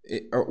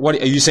 what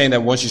are you saying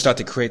that once you start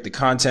to create the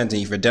content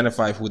and you've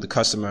identified who the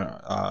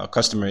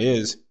customer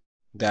is,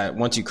 that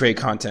once you create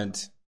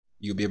content,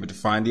 you'll be able to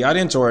find the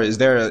audience, or are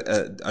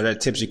there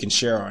tips you can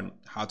share on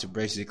how to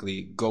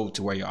basically go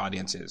to where your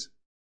audience is?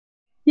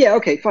 Yeah,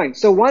 okay, fine.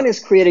 So one is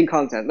creating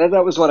content.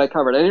 That was what I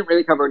covered. I didn't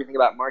really cover anything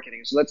about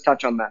marketing, so let's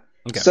touch on that.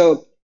 Okay.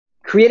 So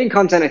creating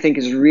content, I think,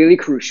 is really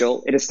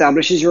crucial. It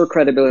establishes your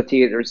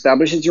credibility. It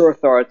establishes your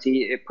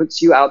authority. It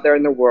puts you out there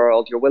in the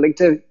world. You're willing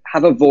to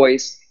have a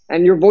voice,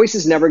 and your voice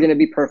is never going to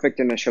be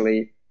perfect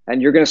initially.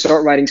 And you're going to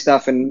start writing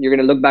stuff, and you're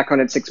going to look back on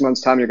it 6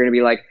 months' time. You're going to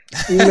be like,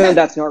 no,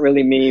 that's not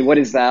really me. What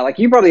is that? Like,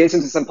 you probably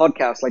listened to some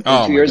podcast like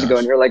 2 years ago,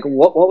 and you're like,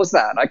 what was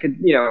that? I could,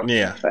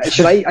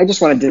 I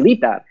just want to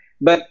delete that.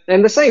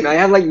 And the same, I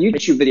have like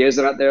YouTube videos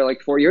that are out there like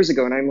 4 years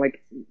ago, and I'm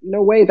like,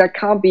 no way, that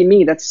can't be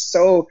me. That's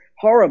so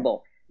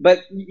horrible.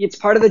 But it's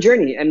part of the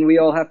journey, and we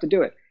all have to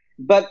do it.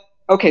 But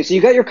okay, so you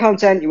got your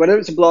content, whether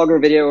it's a blog or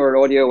video or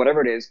audio,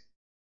 whatever it is,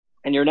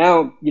 and you're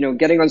now,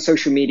 getting on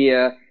social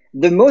media.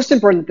 The most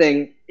important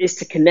thing is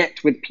to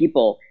connect with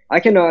people.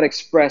 I cannot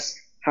express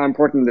how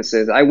important this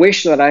is. I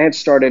wish that I had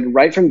started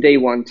right from day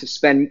one to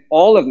spend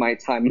all of my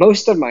time,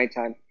 most of my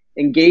time,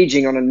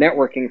 engaging on a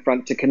networking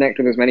front to connect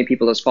with as many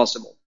people as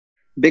possible.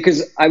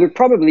 Because I would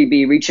probably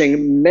be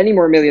reaching many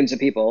more millions of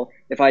people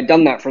if I'd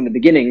done that from the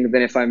beginning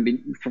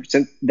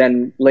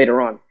than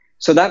later on.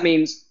 So that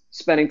means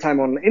spending time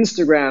on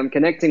Instagram,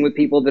 connecting with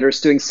people that are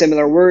doing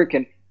similar work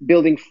and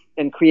building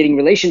and creating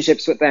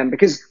relationships with them.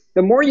 Because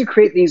the more you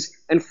create these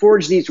and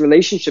forge these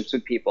relationships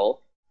with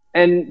people,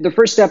 and the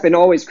first step in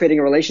always creating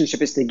a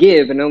relationship is to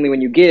give, and only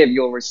when you give,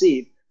 you'll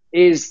receive,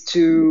 is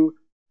to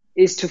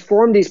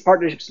form these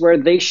partnerships where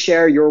they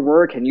share your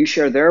work and you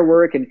share their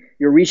work and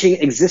you're reaching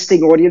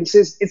existing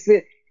audiences.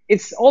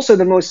 It's also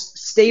the most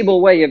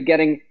stable way of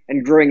getting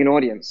and growing an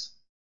audience.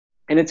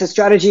 And it's a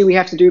strategy we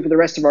have to do for the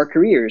rest of our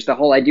careers, the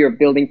whole idea of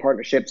building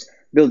partnerships,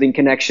 building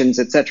connections,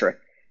 etc.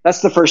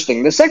 That's the first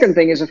thing. The second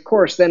thing is, of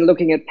course, then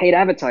looking at paid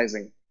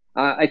advertising.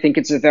 I think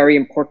it's a very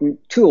important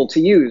tool to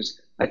use.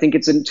 I think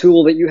it's a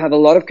tool that you have a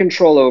lot of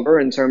control over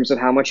in terms of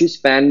how much you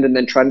spend and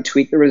then try to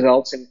tweak the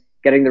results and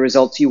getting the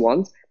results you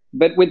want.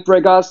 But with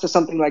regards to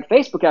something like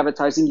Facebook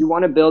advertising, you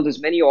want to build as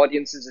many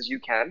audiences as you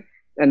can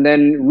and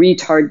then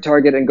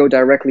target and go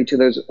directly to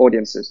those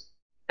audiences.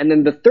 And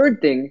then the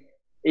third thing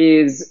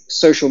is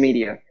social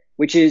media,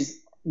 which is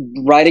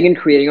writing and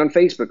creating on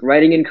Facebook,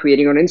 writing and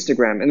creating on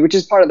Instagram, and which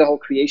is part of the whole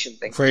creation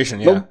thing.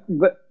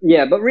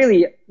 But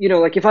really,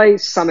 like if I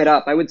sum it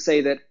up, I would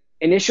say that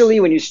initially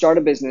when you start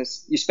a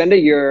business, you spend a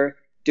year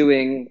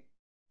doing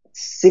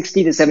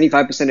 60 to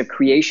 75% of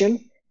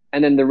creation.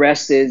 And then the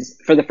rest is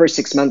for the first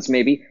 6 months,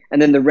 maybe. And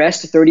then the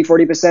rest, 30,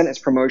 40% is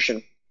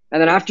promotion.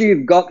 And then after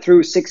you've got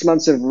through 6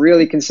 months of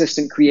really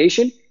consistent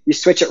creation, you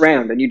switch it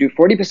around and you do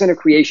 40% of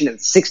creation and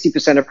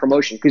 60% of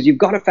promotion because you've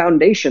got a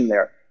foundation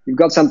there. You've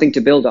got something to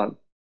build on.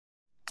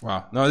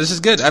 Wow. No, this is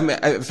good. I mean,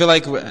 I feel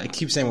like I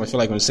keep saying I feel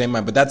like we're in the same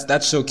mind, but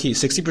that's so key.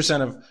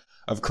 60%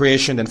 of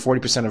creation, then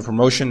 40% of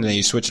promotion, and then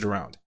you switch it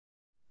around.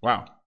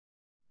 Wow.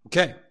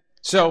 Okay.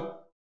 So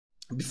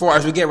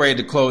as we get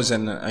ready to close,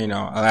 and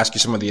I'll ask you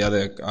some of the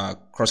other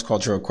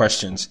cross-cultural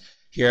questions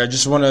here. I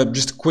just want to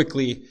just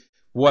quickly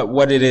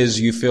what it is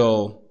you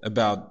feel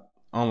about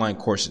online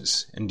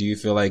courses, and do you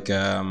feel like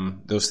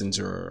those things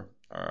are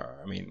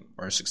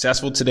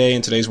successful today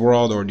in today's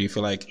world, or do you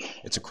feel like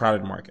it's a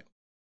crowded market?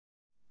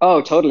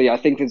 Oh, totally. I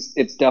think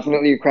it's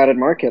definitely a crowded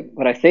market,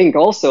 but I think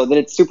also that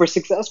it's super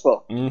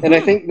successful. Mm-hmm. And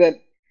I think that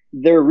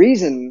the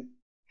reason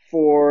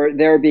for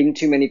there being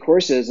too many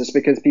courses is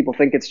because people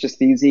think it's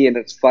just easy and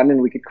it's fun and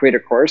we could create a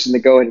course, and they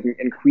go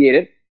and create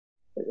it.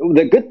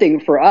 The good thing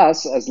for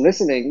us as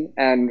listening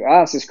and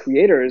us as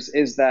creators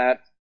is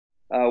that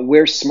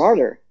we're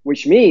smarter,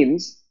 which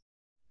means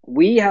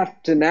we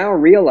have to now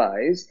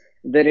realize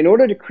that in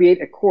order to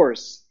create a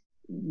course,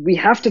 we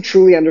have to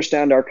truly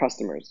understand our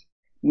customers.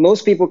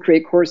 Most people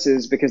create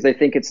courses because they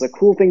think it's a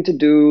cool thing to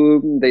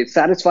do. It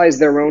satisfies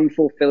their own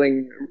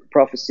fulfilling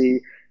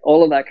prophecy,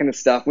 all of that kind of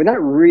stuff, without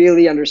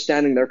really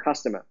understanding their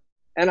customer.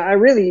 And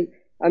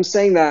I'm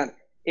saying that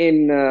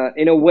in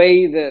a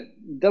way that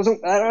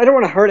I don't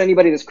want to hurt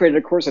anybody that's created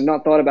a course and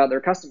not thought about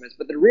their customers.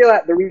 But the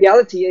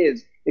reality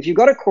is, if you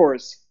got a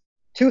course,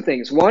 two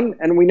things. One,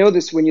 and we know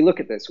this when you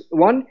look at this.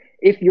 One,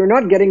 if you're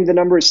not getting the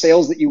number of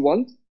sales that you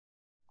want.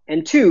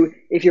 And two,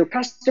 if your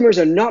customers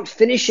are not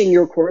finishing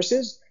your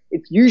courses,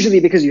 it's usually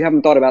because you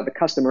haven't thought about the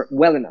customer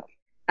well enough.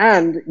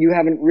 And you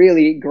haven't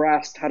really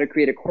grasped how to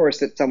create a course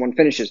that someone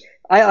finishes.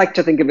 I like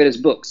to think of it as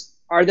books.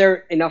 Are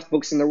there enough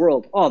books in the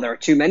world? Oh, there are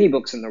too many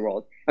books in the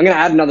world. I'm going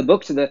to add another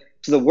book to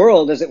the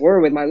world, as it were,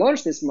 with my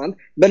launch this month,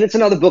 but it's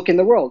another book in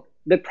the world.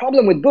 The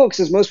problem with books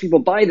is most people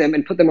buy them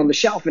and put them on the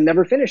shelf and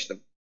never finish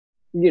them.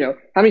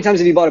 How many times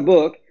have you bought a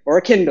book or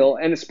a Kindle,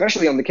 and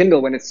especially on the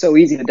Kindle when it's so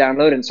easy to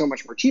download and so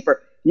much more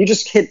cheaper, you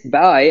just hit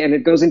buy and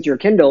it goes into your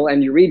Kindle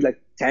and you read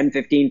like 10,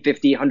 15,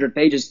 50, 100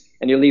 pages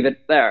and you leave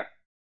it there.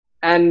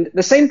 And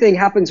the same thing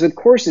happens with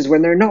courses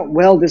when they're not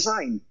well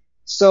designed.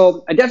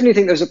 So I definitely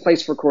think there's a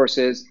place for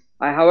courses.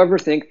 I, however,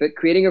 think that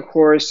creating a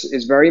course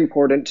is very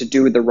important to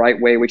do it the right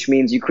way, which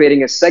means you're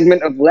creating a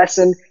segment of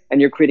lesson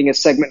and you're creating a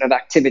segment of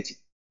activity.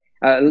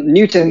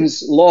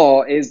 Newton's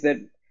law is that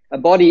a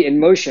body in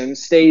motion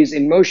stays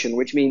in motion,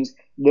 which means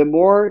the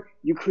more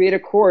you create a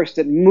course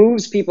that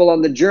moves people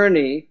on the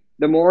journey,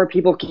 the more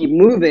people keep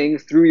moving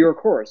through your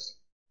course.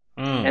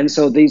 And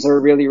so these are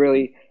really,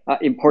 really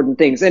important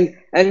things. And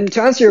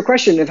to answer your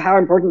question of how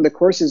important the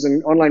courses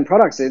and online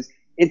products is,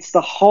 it's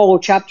the whole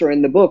chapter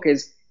in the book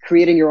is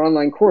creating your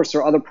online course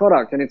or other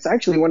product. And it's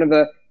actually one of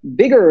the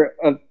bigger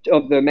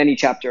of the many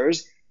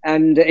chapters.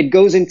 And it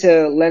goes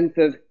into length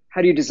of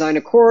how do you design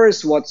a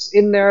course, what's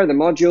in there, the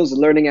modules, the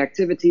learning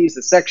activities,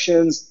 the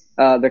sections,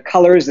 the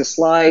colors, the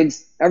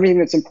slides, everything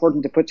that's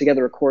important to put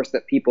together a course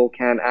that people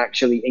can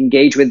actually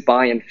engage with,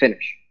 buy, and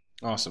finish.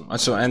 Awesome.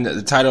 So, and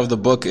the title of the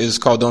book is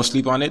called Don't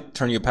Sleep on It,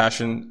 Turn Your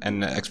Passion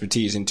and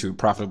Expertise into a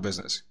Profitable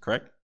Business,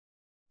 correct?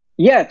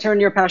 Yeah,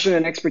 turn your passion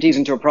and expertise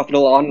into a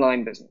profitable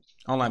online business.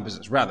 Online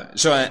business, rather.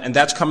 So, and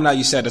that's coming out,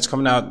 you said it's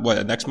coming out,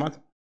 what, next month?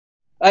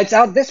 It's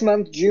out this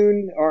month,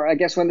 June, or I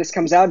guess when this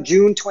comes out,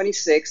 June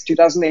 26,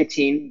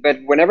 2018. But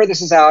whenever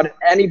this is out,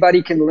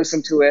 anybody can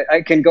listen to it.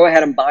 I can go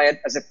ahead and buy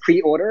it as a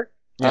pre-order.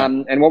 Yeah.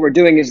 And what we're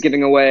doing is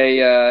giving away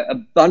a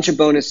bunch of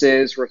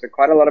bonuses worth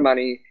quite a lot of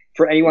money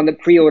for anyone that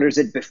pre-orders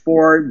it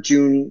before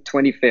June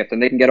 25th.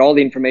 And they can get all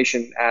the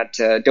information at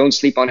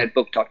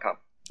don'tsleeponitbook.com.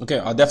 Okay,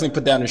 I'll definitely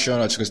put that in the show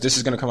notes because this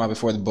is going to come out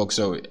before the book.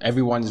 So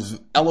everyone's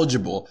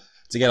eligible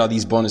to get all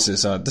these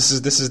bonuses. This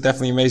is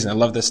definitely amazing. I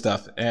love this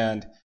stuff.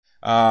 And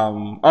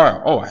all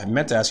right. Oh, I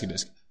meant to ask you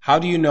this. How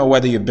do you know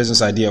whether your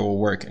business idea will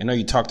work? I know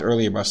you talked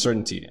earlier about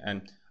certainty,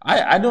 and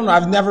I don't know.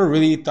 I've never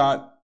really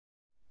thought.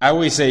 I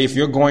always say if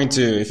you're going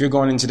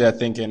into that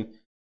thinking,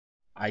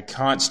 I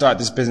can't start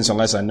this business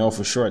unless I know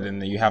for sure,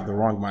 then you have the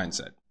wrong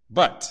mindset.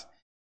 But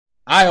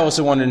I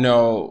also want to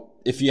know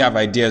if you have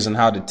ideas on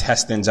how to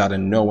test things out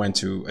and know when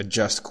to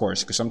adjust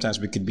course, because sometimes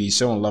we could be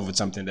so in love with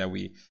something that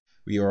we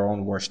are our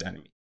own worst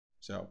enemy.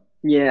 So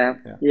yeah.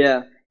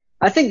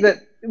 I think that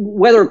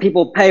whether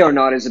people pay or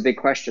not is a big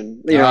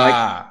question.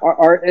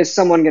 Is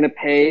someone going to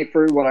pay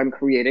for what I'm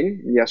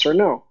creating? Yes or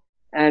no?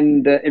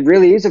 And it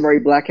really is a very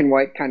black and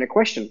white kind of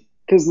question.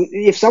 Because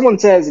if someone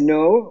says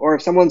no, or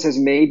if someone says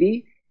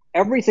maybe,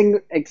 everything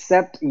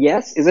except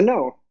yes is a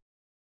no.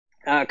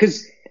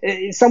 Because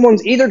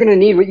someone's either going to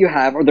need what you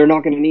have or they're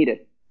not going to need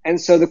it. And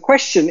so the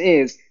question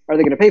is, are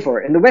they going to pay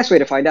for it? And the best way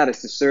to find out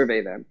is to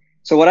survey them.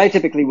 So what I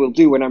typically will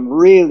do when I'm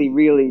really,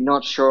 really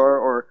not sure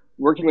or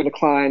working with a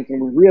client and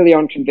we really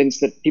aren't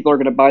convinced that people are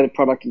going to buy the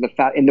product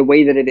in the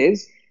way that it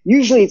is,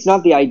 usually it's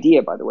not the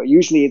idea, by the way.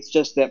 Usually it's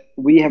just that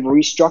we have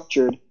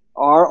restructured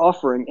our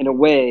offering in a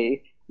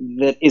way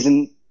that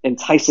isn't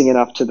enticing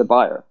enough to the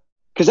buyer.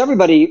 Because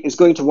everybody is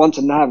going to want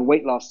to have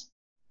weight loss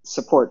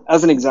support,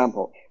 as an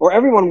example. Or there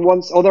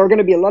are going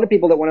to be a lot of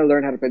people that want to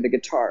learn how to play the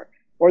guitar.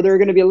 Or there are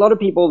going to be a lot of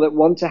people that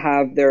want to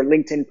have their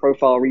LinkedIn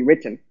profile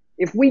rewritten.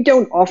 If we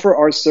don't offer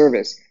our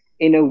service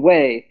in a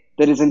way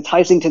that is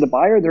enticing to the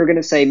buyer, they're going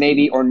to say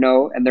maybe or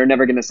no, and they're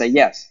never going to say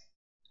yes.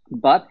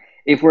 But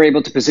if we're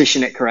able to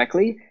position it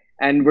correctly,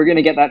 and we're going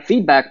to get that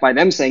feedback by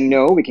them saying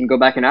no, we can go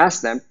back and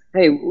ask them,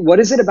 hey, what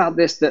is it about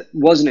this that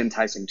wasn't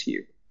enticing to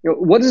you?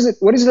 What is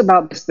it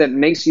about this that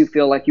makes you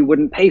feel like you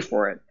wouldn't pay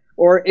for it?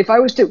 Or if I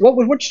was to,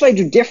 what should I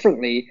do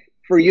differently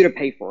for you to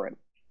pay for it?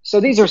 So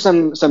these are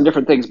some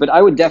different things, but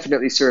I would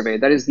definitely survey.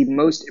 That is the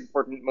most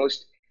important,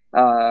 most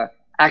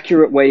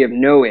accurate way of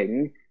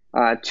knowing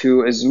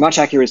to as much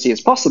accuracy as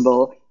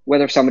possible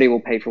whether somebody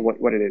will pay for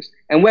what it is.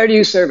 And where do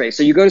you survey?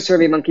 So you go to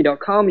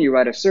surveymonkey.com, you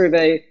write a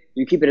survey,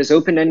 you keep it as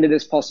open-ended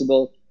as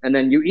possible, and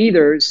then you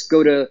either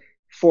go to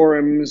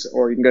forums,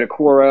 or you can go to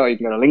Quora, or you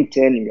can go to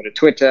LinkedIn, you can go to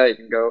Twitter, you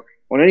can go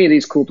on any of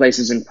these cool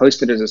places and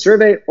post it as a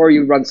survey, or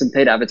you run some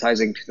paid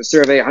advertising to the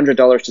survey,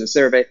 $100 to the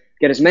survey,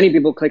 get as many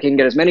people clicking,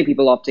 get as many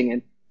people opting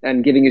in,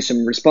 and giving you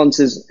some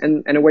responses,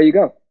 and away you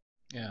go.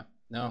 Yeah,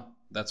 no,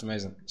 that's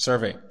amazing.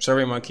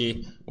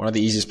 SurveyMonkey, one of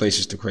the easiest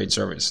places to create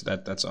surveys.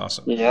 That's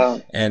awesome. Yeah.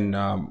 And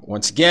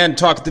once again,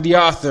 talk to the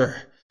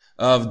author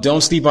of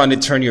Don't Sleep on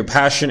It, Turn Your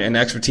Passion and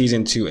Expertise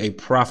into a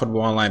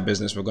Profitable Online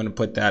Business. We're going to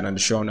put that on the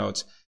show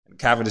notes.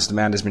 Kavit is the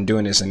man that's been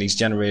doing this, and he's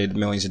generated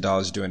millions of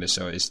dollars doing this,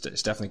 so it's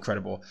definitely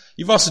credible.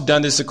 You've also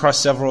done this across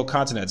several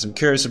continents. I'm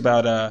curious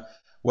about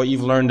what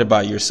you've learned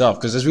about yourself,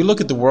 because as we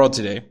look at the world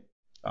today,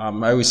 I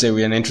always say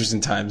we're in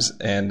interesting times,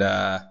 and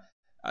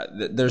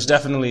there's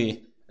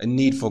definitely a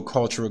need for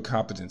cultural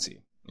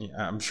competency.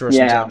 I'm sure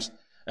sometimes,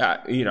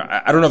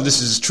 I don't know if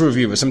this is true of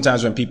you, but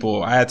sometimes when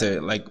I had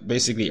to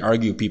basically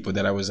argue people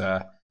that I was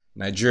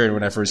Nigerian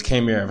when I first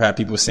came here. I've had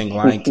people sing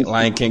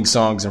Lion King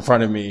songs in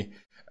front of me.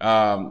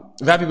 I've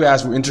had people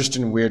ask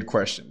interesting and weird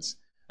questions.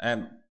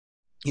 And,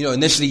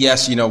 initially,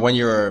 yes, when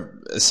you're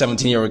a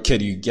 17-year-old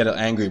kid, you get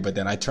angry, but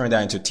then I turned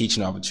that into a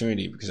teaching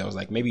opportunity because I was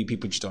like, maybe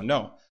people just don't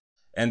know.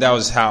 And that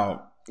was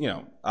how,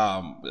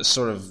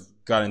 sort of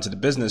got into the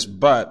business.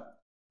 But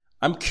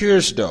I'm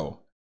curious though,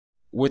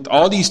 with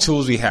all these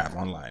tools we have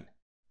online,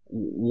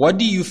 what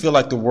do you feel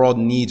like the world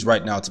needs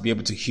right now to be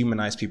able to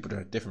humanize people that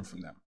are different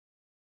from them?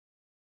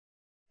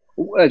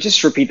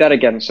 Just repeat that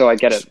again so I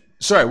get it.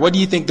 Sorry, what do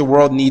you think the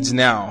world needs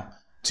now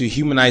to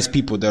humanize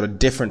people that are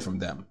different from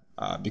them?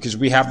 Because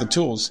we have the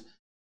tools,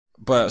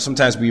 but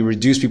sometimes we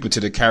reduce people to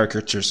the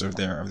caricatures of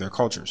their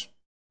cultures.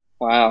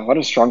 Wow, what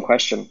a strong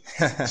question.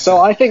 So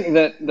I think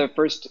that the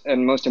first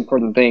and most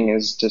important thing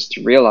is just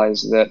to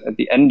realize that at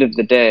the end of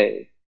the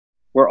day,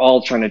 we're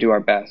all trying to do our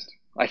best.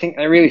 I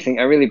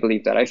really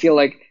believe that. I feel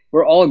like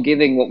we're all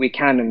giving what we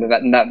can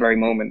in that very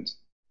moment.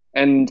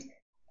 And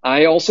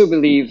I also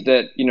believe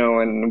that,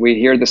 and we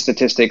hear the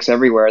statistics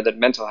everywhere, that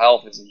mental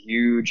health is a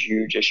huge,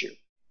 huge issue.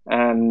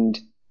 And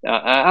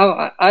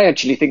I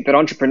actually think that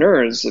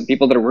entrepreneurs,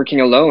 people that are working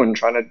alone,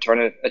 trying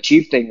to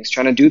achieve things,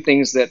 trying to do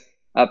things that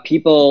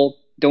people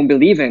don't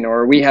believe in,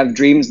 or we have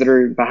dreams that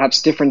are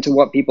perhaps different to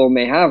what people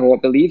may have or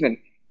believe in,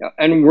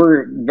 and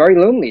we're very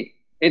lonely.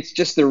 It's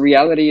just the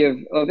reality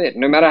of it.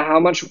 No matter how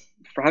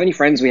many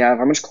friends we have,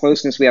 how much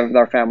closeness we have with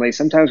our family,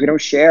 sometimes we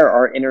don't share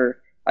our inner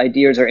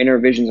ideas, our inner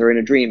visions, our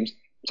inner dreams.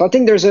 So I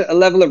think there's a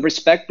level of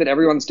respect that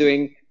everyone's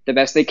doing the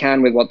best they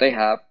can with what they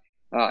have.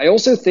 I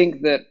also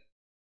think that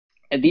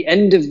at the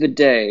end of the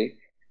day,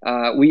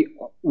 we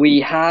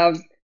are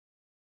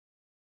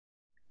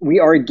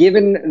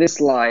given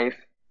this life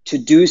to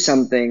do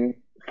something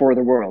for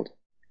the world.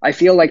 I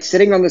feel like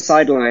sitting on the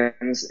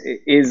sidelines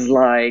is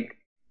like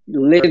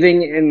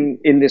living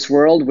in this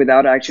world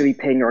without actually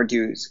paying our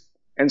dues.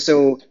 And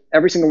so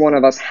every single one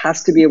of us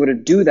has to be able to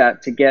do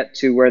that to get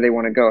to where they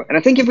want to go. And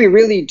I think if we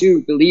really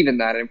do believe in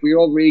that, and if we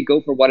all really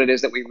go for what it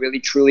is that we really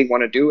truly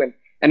want to do,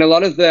 and a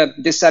lot of the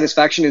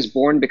dissatisfaction is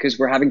born because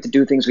we're having to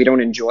do things we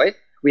don't enjoy.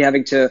 We're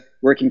having to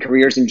work in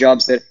careers and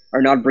jobs that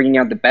are not bringing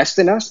out the best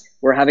in us.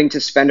 We're having to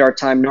spend our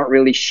time not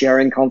really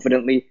sharing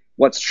confidently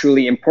what's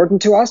truly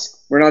important to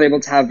us. We're not able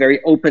to have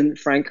very open,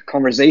 frank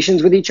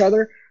conversations with each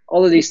other.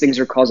 All of these things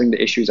are causing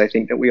the issues I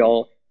think that we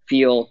all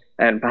feel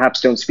and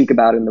perhaps don't speak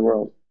about in the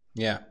world.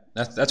 Yeah,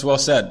 that's well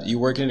said. You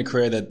work in a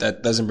career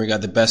that doesn't bring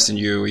out the best in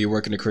you, or you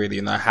work in a career that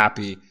you're not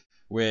happy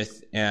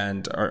with,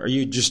 and are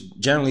you just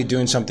generally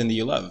doing something that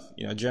you love?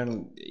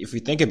 Generally, if we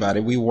think about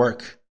it, we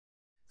work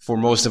for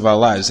most of our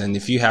lives, and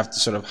if you have to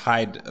sort of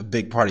hide a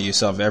big part of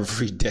yourself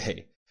every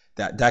day,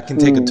 that can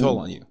take a toll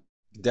on you.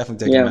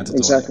 Definitely take a mental toll.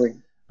 Exactly.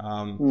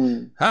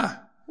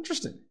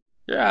 Interesting.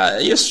 Yeah,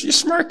 you're a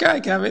smart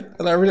guy,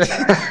 Kavit. I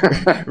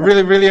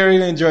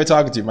really enjoy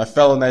talking to you, my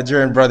fellow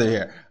Nigerian brother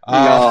here.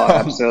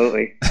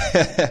 Absolutely.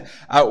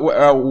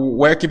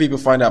 Where can people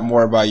find out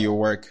more about your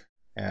work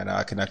and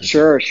connect with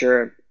you?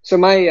 Sure.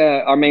 So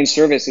our main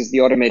service is the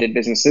Automated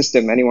Business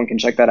System. Anyone can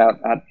check that out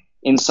at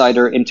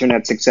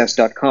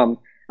insiderinternetsuccess.com.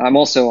 I'm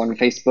also on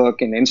Facebook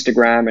and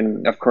Instagram,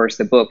 and of course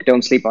the book,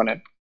 Don't Sleep on It.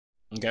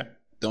 Okay.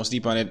 Don't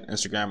Sleep on It,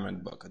 Instagram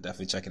and book. I'll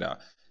definitely check it out.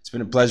 It's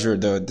been a pleasure,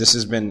 though. This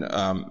has been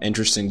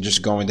interesting,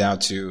 just going down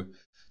to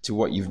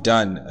what you've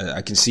done.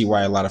 I can see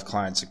why a lot of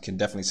clients can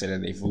definitely say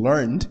that they've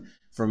learned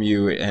from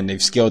you and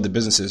they've scaled the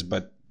businesses,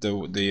 but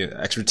the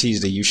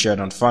expertise that you shared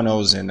on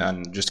funnels and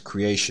on just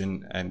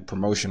creation and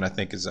promotion, I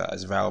think is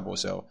valuable.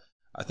 So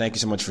thank you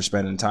so much for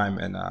spending time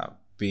and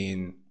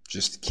being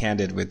just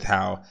candid with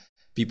how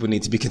people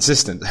need to be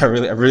consistent. I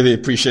really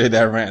appreciate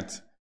that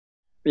rant.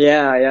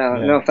 Yeah.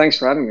 No, thanks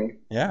for having me.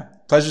 Yeah,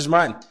 pleasure's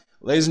mine.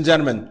 Ladies and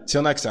gentlemen,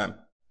 till next time,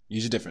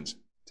 use your difference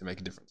to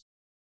make a difference.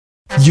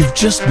 You've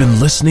just been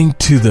listening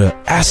to the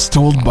As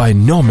Told by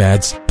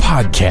Nomads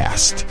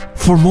podcast.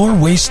 For more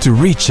ways to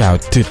reach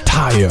out to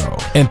Tayo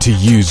and to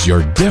use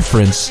your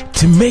difference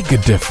to make a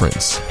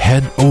difference,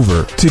 head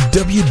over to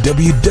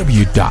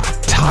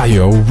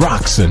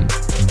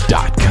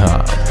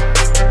www.tayorockson.com.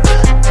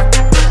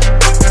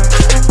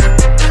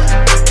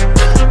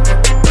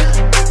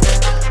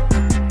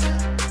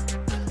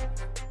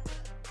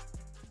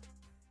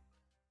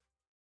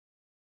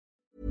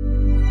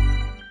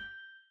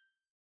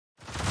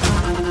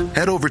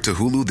 Head over to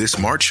Hulu this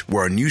March,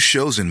 where our new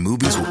shows and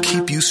movies will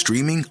keep you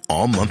streaming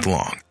all month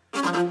long.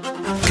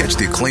 Catch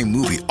the acclaimed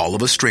movie All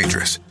of Us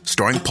Strangers,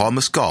 starring Paul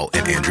Mescal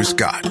and Andrew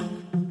Scott.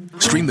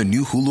 Stream the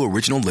new Hulu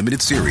original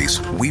limited series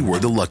We Were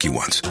the Lucky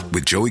Ones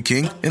with Joey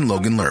King and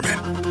Logan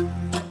Lerman.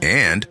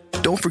 And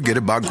don't forget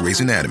about Grey's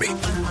Anatomy.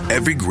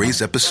 Every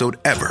Grey's episode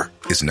ever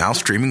is now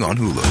streaming on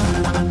Hulu.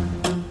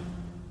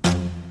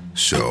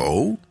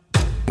 So,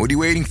 what are you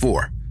waiting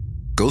for?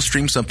 Go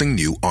stream something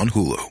new on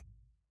Hulu.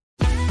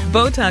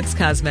 Botox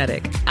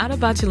Cosmetic, out of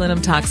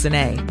botulinum toxin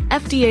A,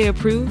 FDA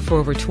approved for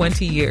over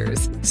 20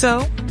 years.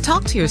 So,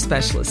 talk to your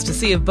specialist to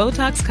see if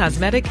Botox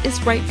Cosmetic is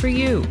right for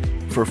you.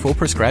 For full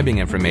prescribing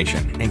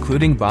information,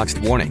 including boxed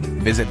warning,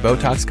 visit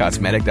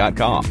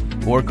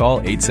BotoxCosmetic.com or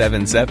call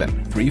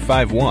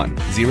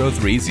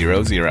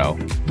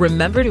 877-351-0300.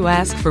 Remember to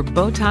ask for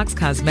Botox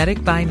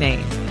Cosmetic by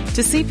name.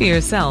 To see for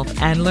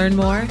yourself and learn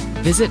more,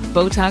 visit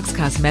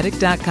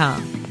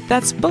BotoxCosmetic.com.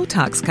 That's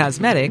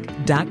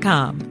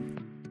BotoxCosmetic.com.